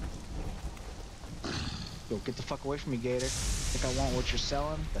bitch. Yo, get the fuck away from me, gator. Think I want what you're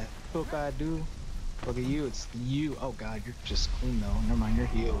selling? The fuck I do? Look at you, it's you. Oh god, you're just clean though. Never mind, you're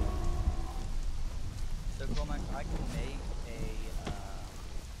healed. So, Coleman, I can make a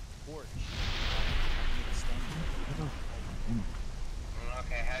porch.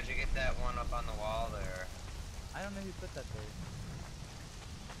 Okay, how'd you get that one up on the wall there? I don't know who put that there.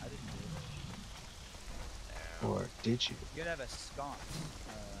 I didn't do it. Or did you? You'd have a sconce.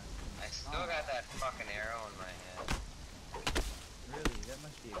 I still got that fucking arrow in my head. Really? That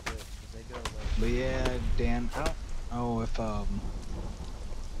must be a glitch, because they go away. But yeah, Dan, I don't know if, oops.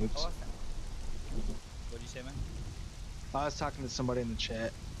 Oh, I found it. What'd you say, man? I was talking to somebody in the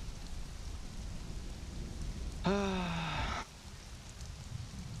chat.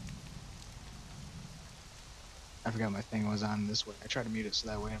 I forgot my thing was on this way. I tried to mute it so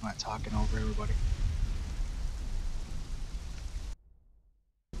that way I'm not talking over everybody.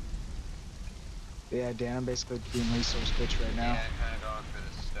 Yeah, Dan, I'm basically doing resource glitch right now. Yeah, kind of going through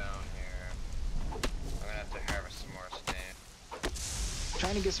the stone here. I'm gonna have to harvest some more stone.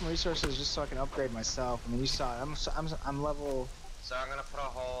 Trying to get some resources just so I can upgrade myself. I mean, you saw it. I'm level So I'm gonna put a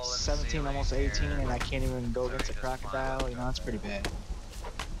hole in 17, the almost 18, here. and I can't even go So against a you just crocodile. climb You know, up that's pretty bad.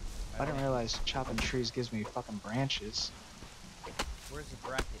 I didn't know. realize chopping trees gives me fucking branches. Where's the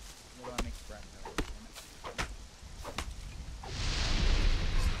bracket? Where do I make the bracket?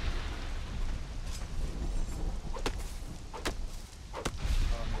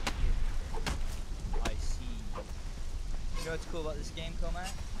 I see. You know what's cool about this game,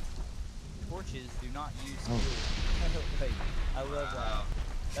 Comac? Torches do not use fuel. Like, I love that.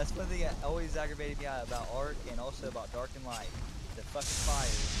 That's one thing that always aggravated me out about Ark and also about Dark and Light. The fucking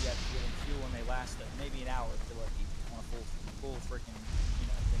fires, you have to give them fuel and they last maybe an hour if they're lucky on a full freaking, you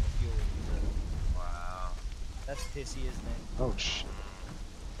know, thing of fuel. So, Wow. that's pissy, isn't it? Oh shit.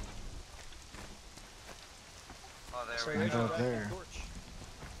 Oh, there Sorry, we I there's go go. up there. Torch.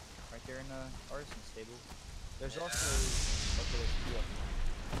 Right there in the artisan stable. There's Yeah. also, okay, there's two of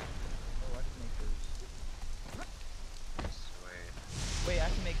them. Oh, I can make those. Sweet. Wait, I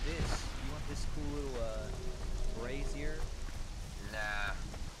can make this. You want this cool little, brazier? Nah.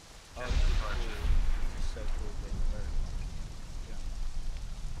 Oh, Just these are torches. cool. These are so cool, baby. Yeah.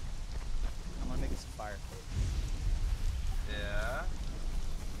 I'm gonna make us a fire pit. Yeah.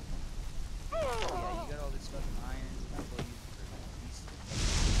 Oh yeah, you got all this fucking iron. Might as well use it for decent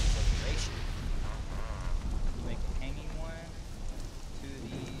decoration. You make a hanging one, two of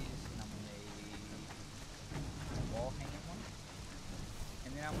these, and I'm gonna make a wall hanging one.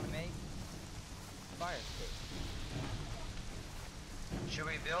 And then I'm gonna make a fire pit. Should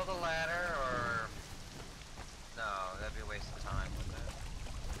we build a ladder or... No, that'd be a waste of time, wouldn't it?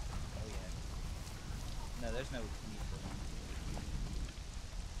 Oh yeah. No, there's no need for one.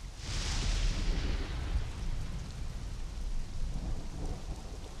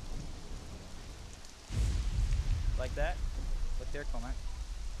 Like that? Look there, Comac.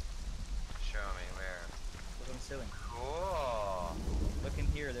 Show me where. Look on the ceiling. Cool. Look in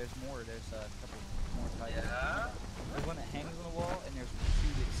here, there's more. There's a couple more types. Yeah. There's one that hangs on the wall, and there's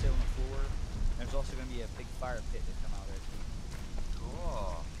two that sit on the floor. There's also going to be a big fire pit that come out there too.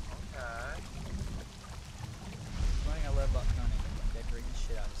 Cool. Okay. One thing I love about Conan is I'm decorating the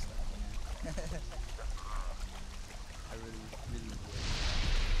shit out of stuff, you know? I really, really enjoy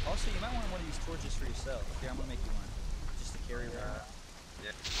it. Also, you might want one of these torches for yourself. Here, I'm going to make you one. Just to carry around.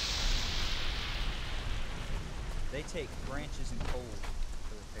 Yeah. They take branches and coal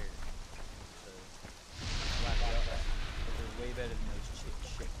to repair. So, black out, but they're way better than those shit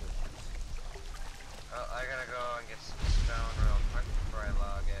torches. Oh, I gotta go and get some stone real quick before I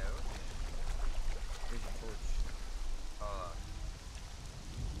log out.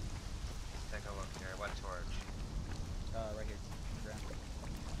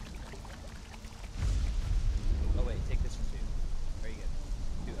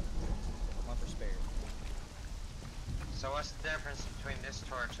 So what's the difference between this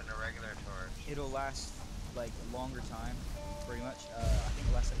torch and a regular torch? It'll last like a longer time, pretty much. I think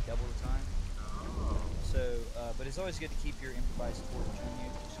it lasts like double the time. Oh. So, but it's always good to keep your improvised torch on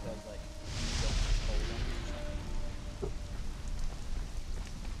you, just because like you don't have cold on you or something.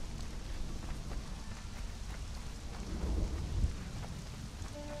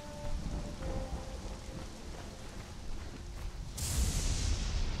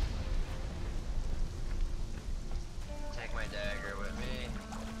 Take my dagger with me,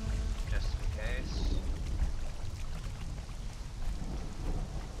 just in case.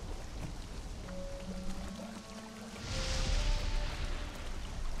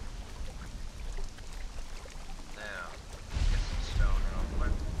 Now, get some stone real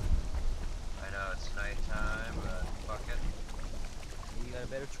quick. I know it's nighttime, but fuck it. You got a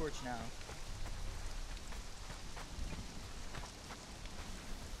better torch now.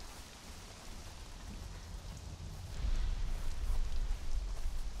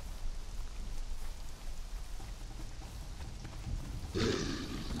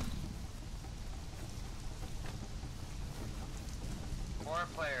 Four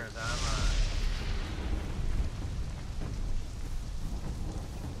players online.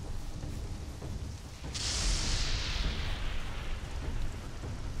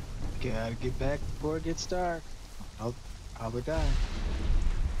 Gotta get back before it gets dark. I'll probably die.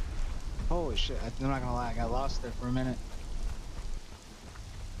 Holy shit, I'm not gonna lie, I got lost there for a minute.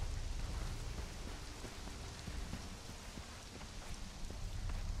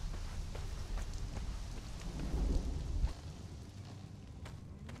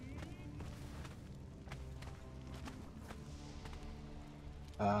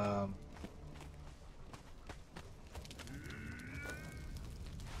 Um...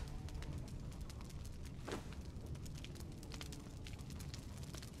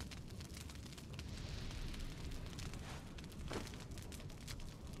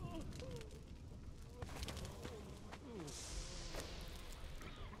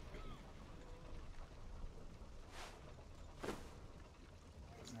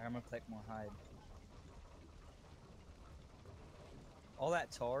 Alright, I'm gonna collect more hide. All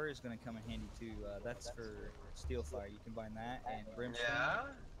that tar is gonna come in handy too. That's for steel fire. You combine that and brimstone. Yeah?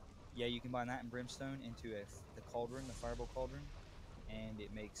 Yeah, you combine that and brimstone into the cauldron, the fireball cauldron, and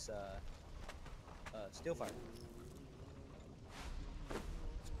it makes steel fire.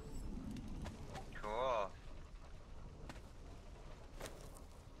 Cool.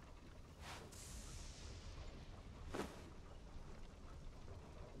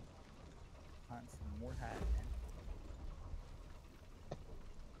 Time for more hide, man.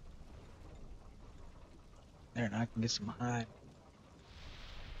 There, now I can get some hide.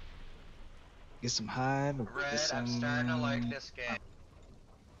 Get some hide. Red, Get some... I'm starting to like this game.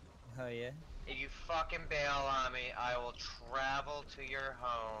 Oh yeah. If you fucking bail on me, I will travel to your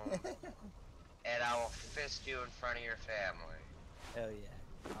home and I will fist you in front of your family. Hell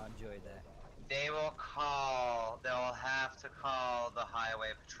yeah. I'll enjoy that. They'll have to call the highway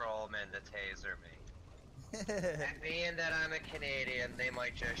patrolman to taser me. And being that I'm a Canadian, they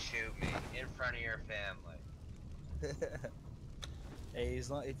might just shoot me in front of your family. Hey,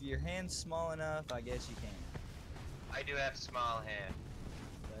 if your hand's small enough, I guess you can. I do have a small hand.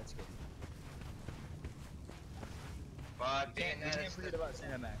 That's good. But being You that can't it's forget the, about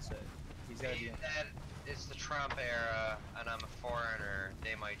Santa Max, so he's gotta be being in. that it's the Trump era and I'm a foreigner,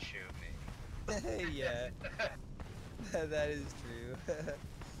 they might shoot me. Yeah, that is true.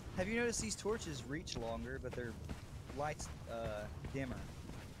 Have you noticed these torches reach longer, but their lights dimmer?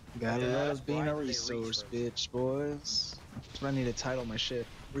 Gotta Yeah, love being a why do they reach resource first? bitch, boys. That's what I need to title my shit.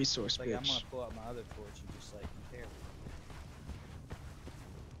 Resource It's like I'm bitch. gonna pull out my other torch and just like compare.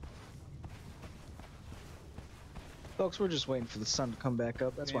 Folks, we're just waiting for the sun to come back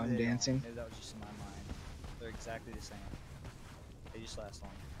up. That's why I'm Maybe they don't. dancing. Maybe that was just in my mind. They're exactly the same. They just last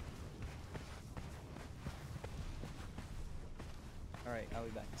longer. Alright, I'll be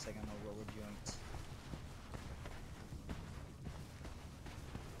back in a second. I'm gonna roll a joint.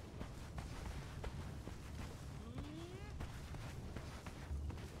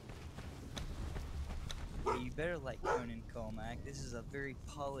 Yeah, you better like Conan Comac. This is a very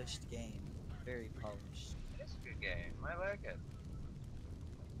polished game. Very polished. It's a good game. I like it.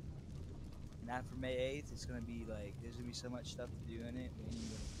 And after May 8th, it's gonna be like, there's gonna be so much stuff to do in it, and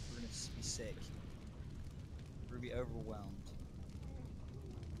we're gonna be sick. We're gonna be overwhelmed.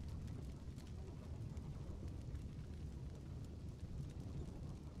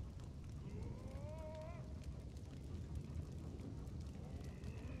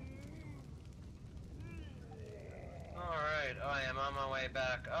 Alright, I am on my way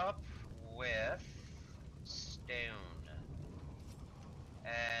back up with stone.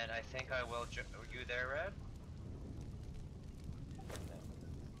 And I think I will. Are you there, Red?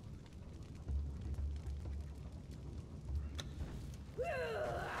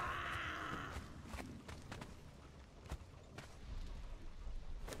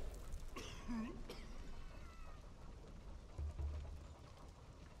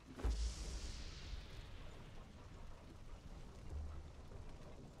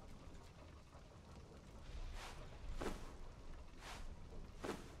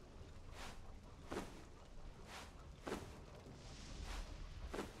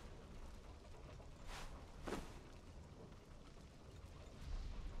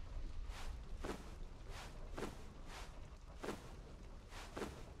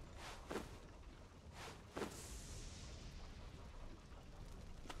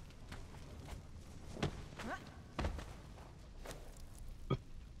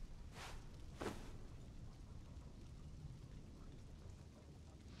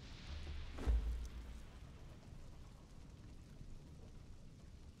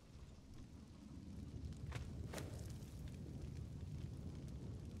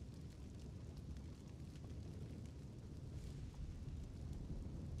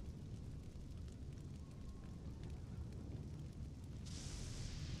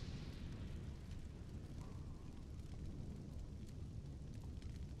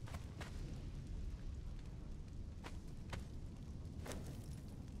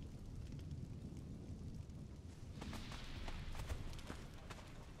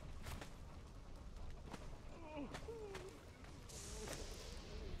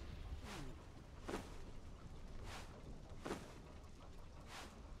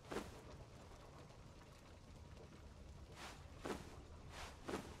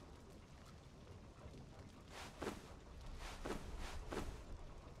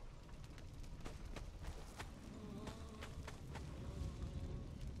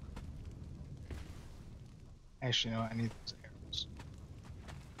 Actually, no, I need those arrows.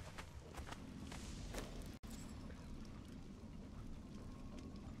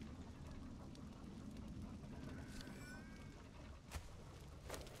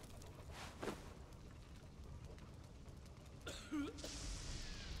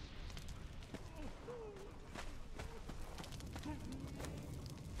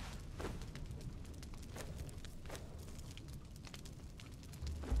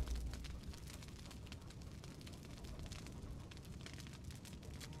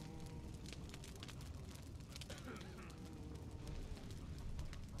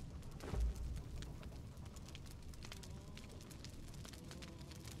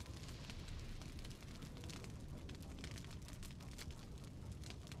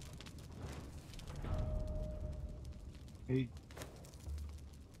 Hey.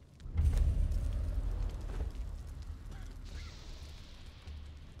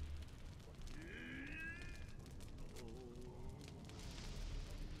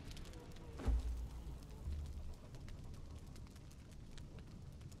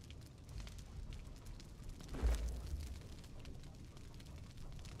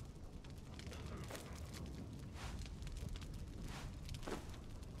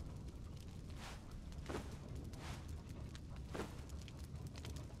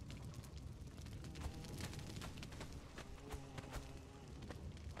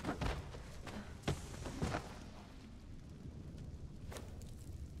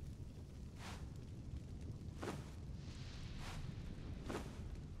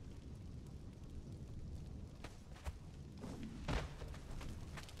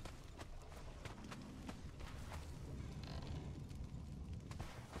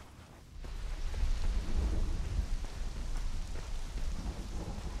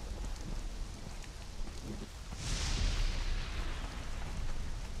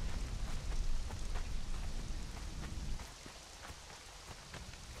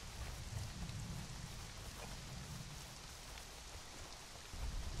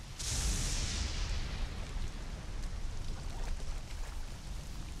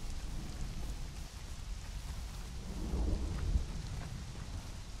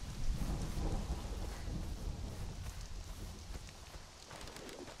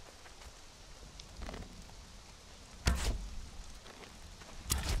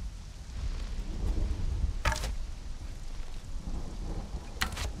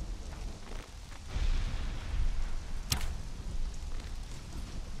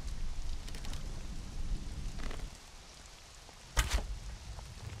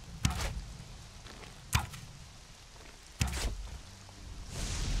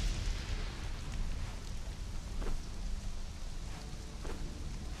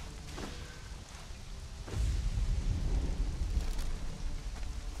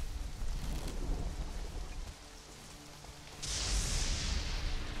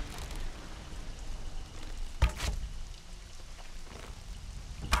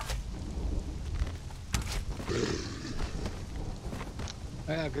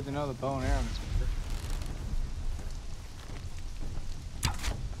 Yeah, good to know the bow and arrow is better.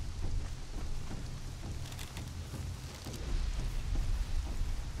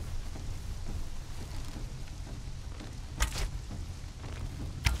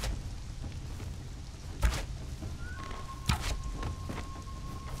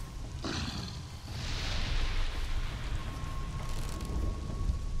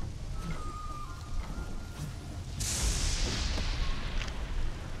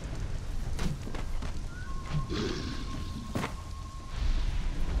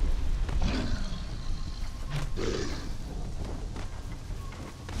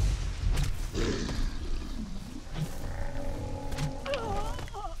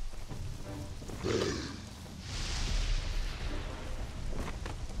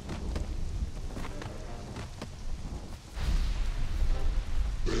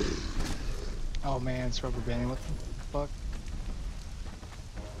 Oh man, it's rubber banding. What the fuck?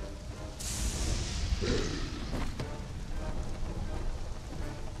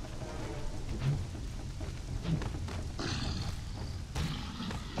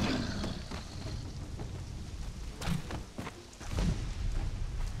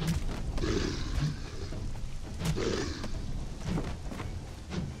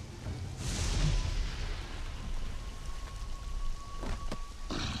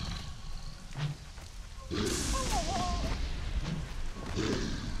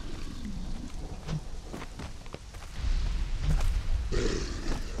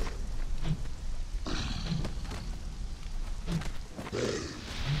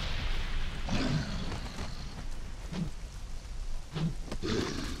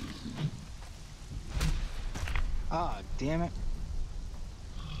 Ah, damn it.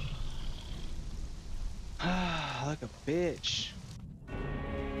 Ah, like a bitch.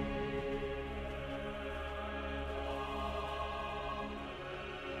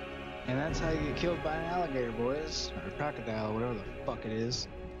 And that's how you get killed by an alligator, boys. Or a crocodile, whatever the fuck it is.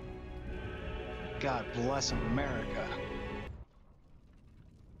 God bless America.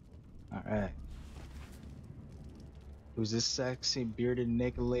 Alright. Who's this sexy, bearded,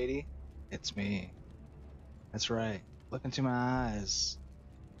 naked lady? It's me. That's right. Look into my eyes.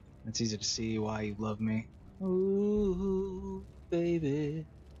 It's easy to see why you love me. Ooh, baby.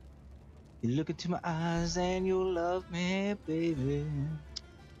 You look into my eyes and you'll love me, baby.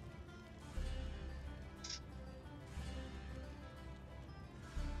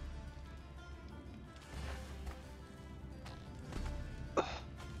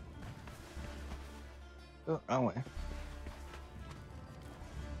 Oh, wrong way.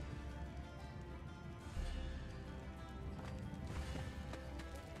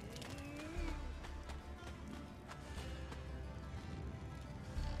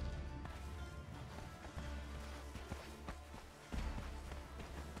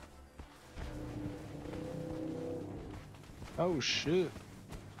 Oh shit.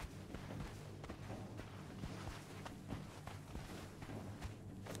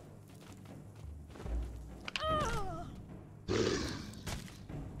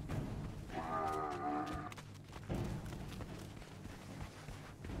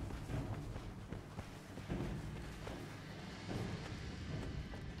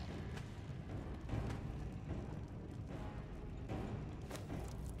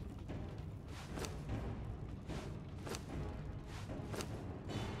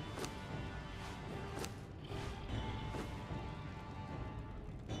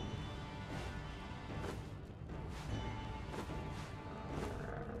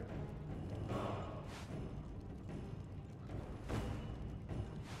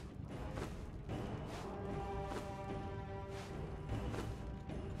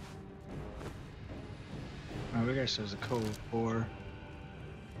 Alright, we guess there's a code for.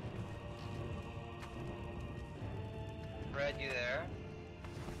 Fred, you there?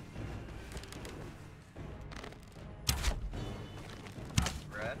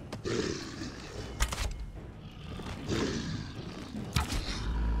 Fred?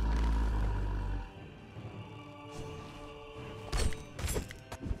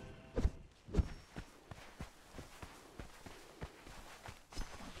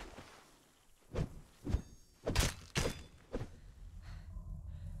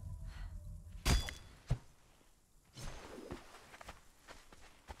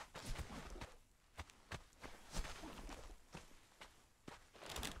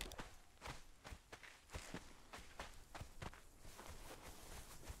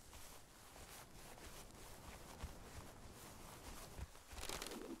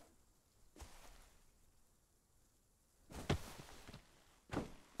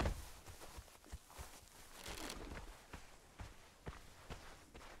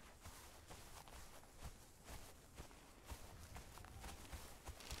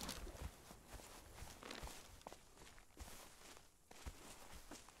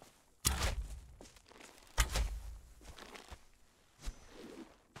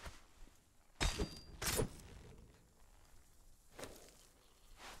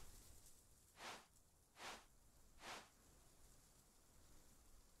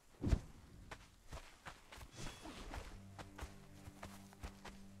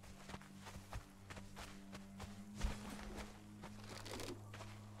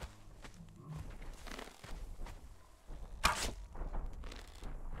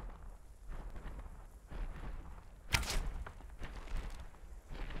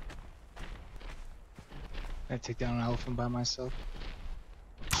 I take down an elephant by myself.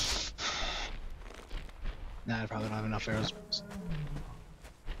 Nah, I probably don't have enough arrows.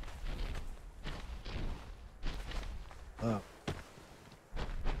 Oh.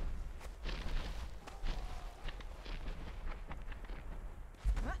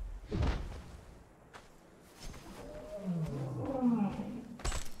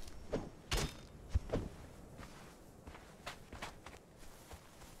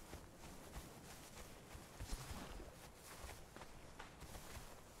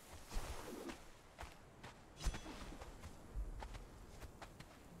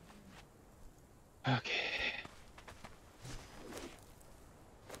 Okay.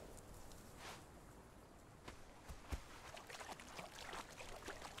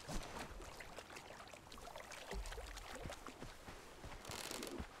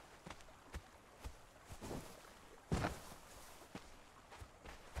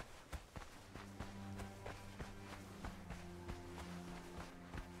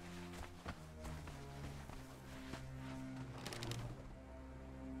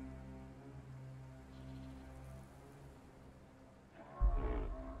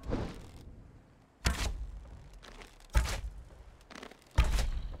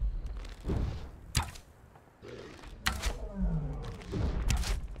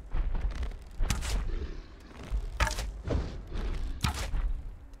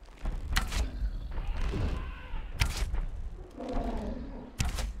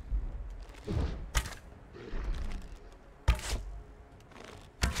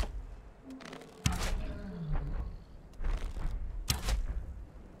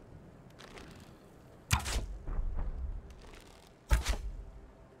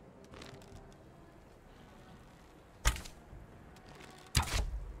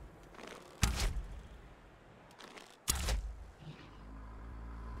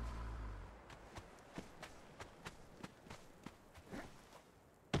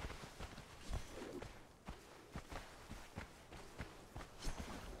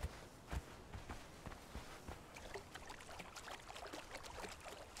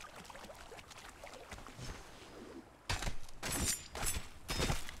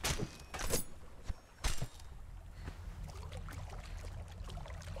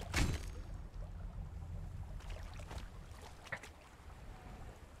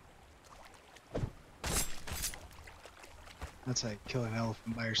 That's how you kill an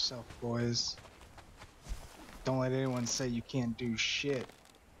elephant by yourself, boys. Don't let anyone say you can't do shit.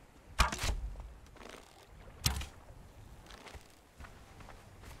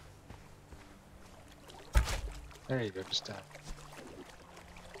 There you go, just die.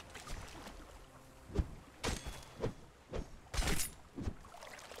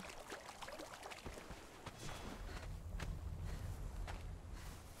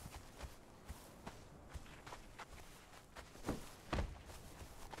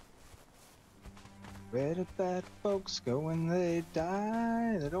 Where do bad folks go when they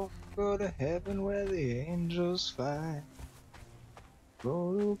die? They don't go to heaven where the angels fly.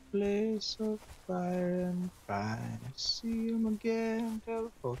 Go to a place of fire and pride. See 'em again till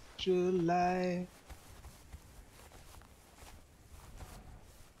the 4th of July.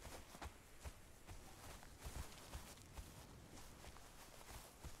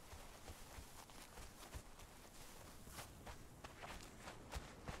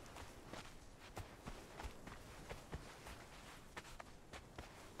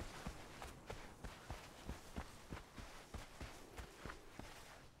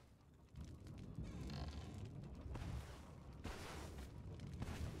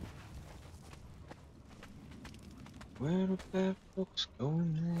 Where do bad folks go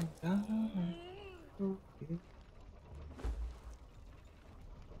when they die? Okay.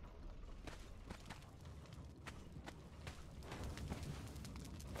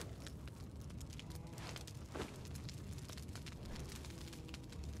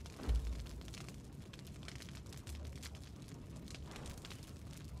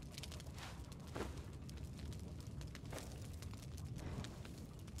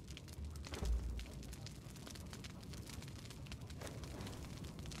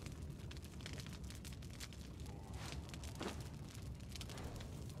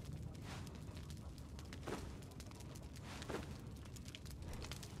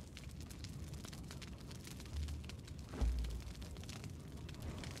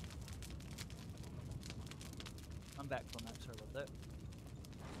 I'm back from that. Sorry about that.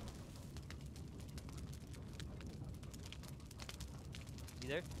 You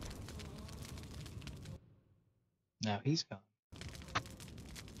there? Now he's gone.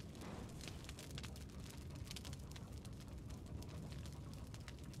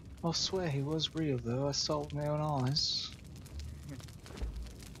 I swear he was real though. I saw it with my own eyes.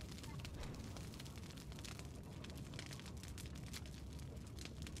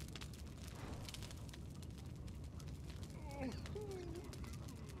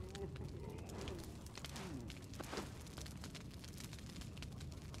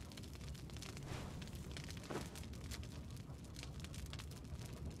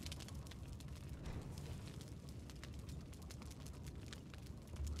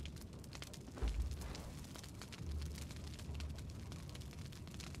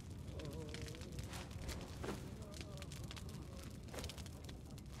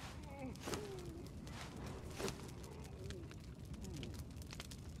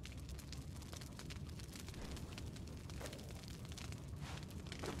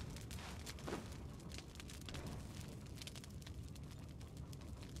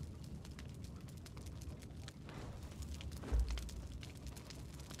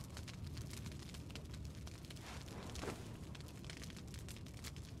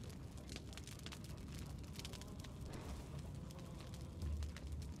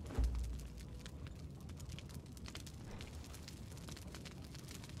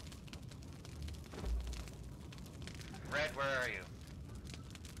 Red, where are you?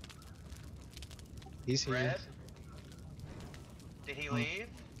 He's here. Red? Did he leave?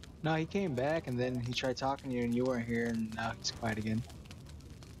 No, he came back and then he tried talking to you and you weren't here and now he's quiet again.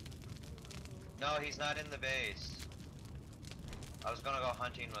 No, he's not in the base. I was gonna go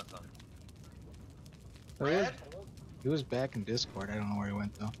hunting with him. Red? He was back in Discord. I don't know where he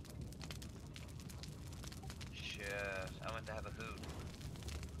went though. Shit, I went to have a hoot.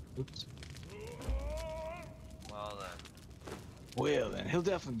 Oops. Well then. Well then, he'll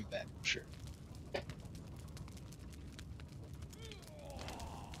definitely be back, I'm sure.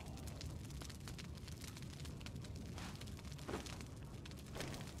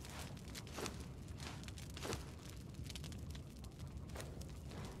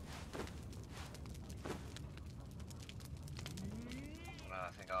 I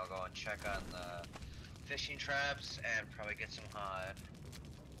think I'll go and check on the fishing traps and probably get some hide.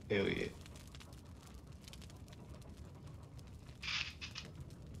 Hell yeah.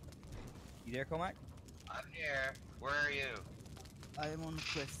 You there, Comac? I'm here. Where are you? I am on the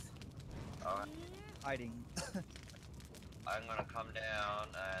cliff, Oh, hiding. I'm gonna come down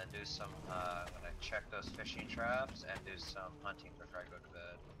and do some, I'm gonna check those fishing traps and do some hunting before I go to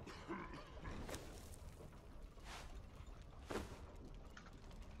bed.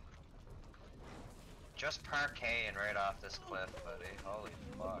 Just parkaying right off this cliff, buddy. Holy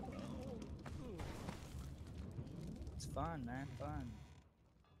fuck. It's fun, man, fun.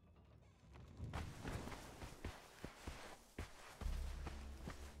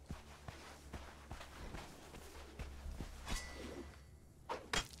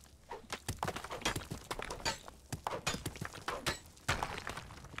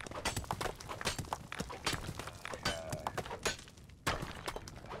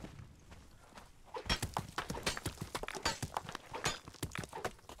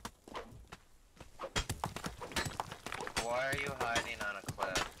 Why are you hiding on a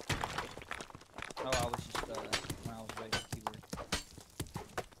cliff? Oh, I was just, when I was waiting for keyboard.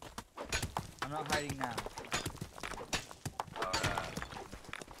 I'm not hiding now. Oh, God.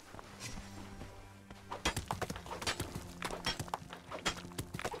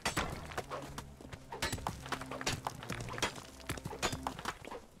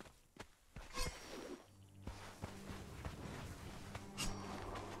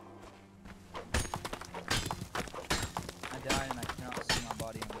 I died and I cannot see my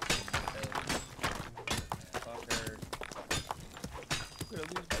body on the screen. Fucker. I'm gonna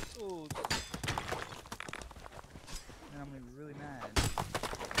lose my souls. And I'm gonna be really mad.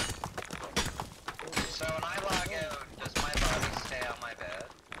 So when I log out, does my body stay on my bed?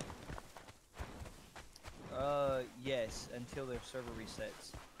 Yes, until the server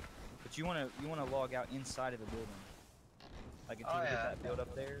resets. But you wanna log out inside of a building. Like if you Oh, get yeah. that build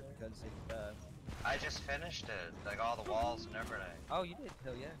up there, because if I just finished it, like all the walls and everything. oh, you did?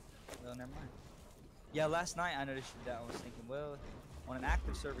 Hell yeah. Well, never mind. Yeah, last night I noticed that. I was thinking, well, on an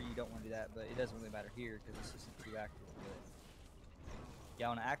active server you don't want to do that, but it doesn't really matter here because this isn't too active. But yeah,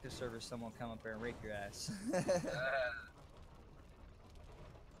 on an active server, someone come up there and rape your ass.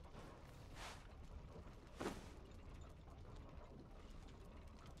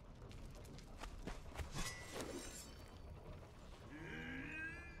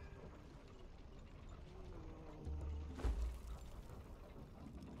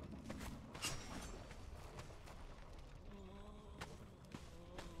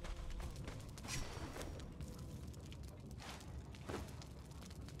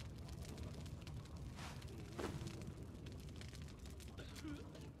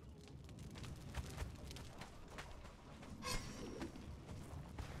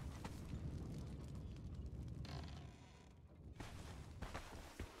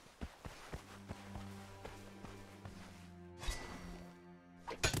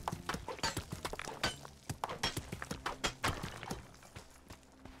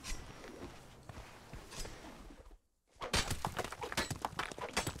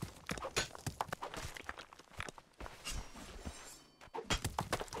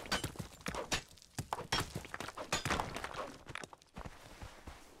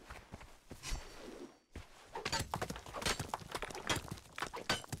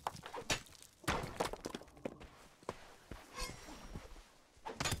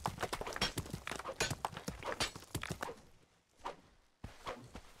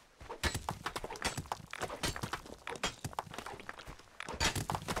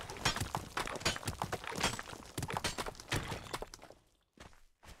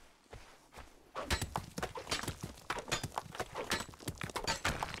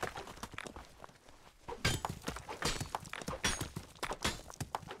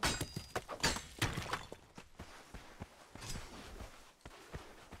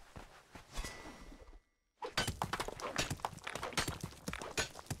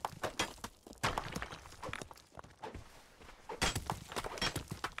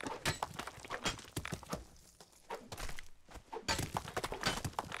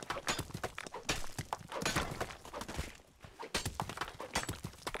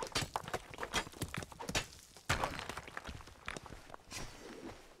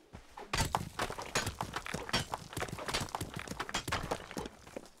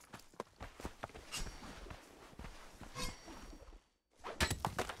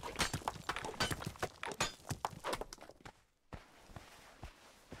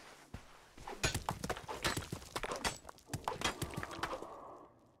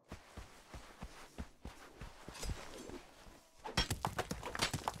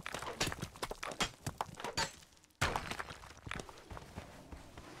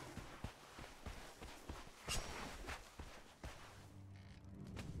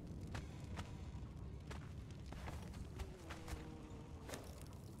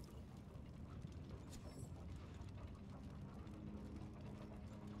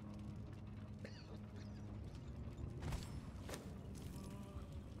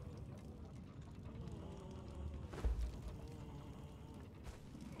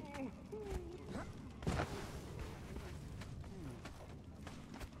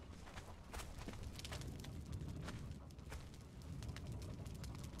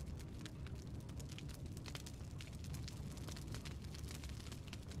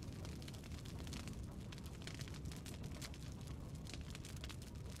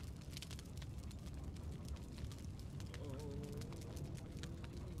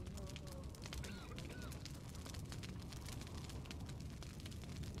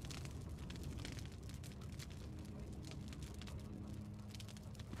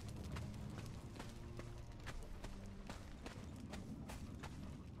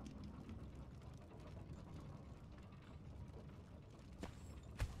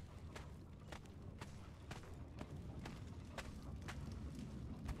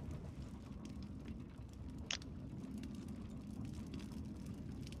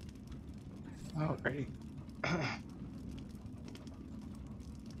 Already.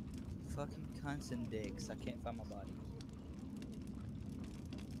 Fucking cunts and dicks. I can't find my body.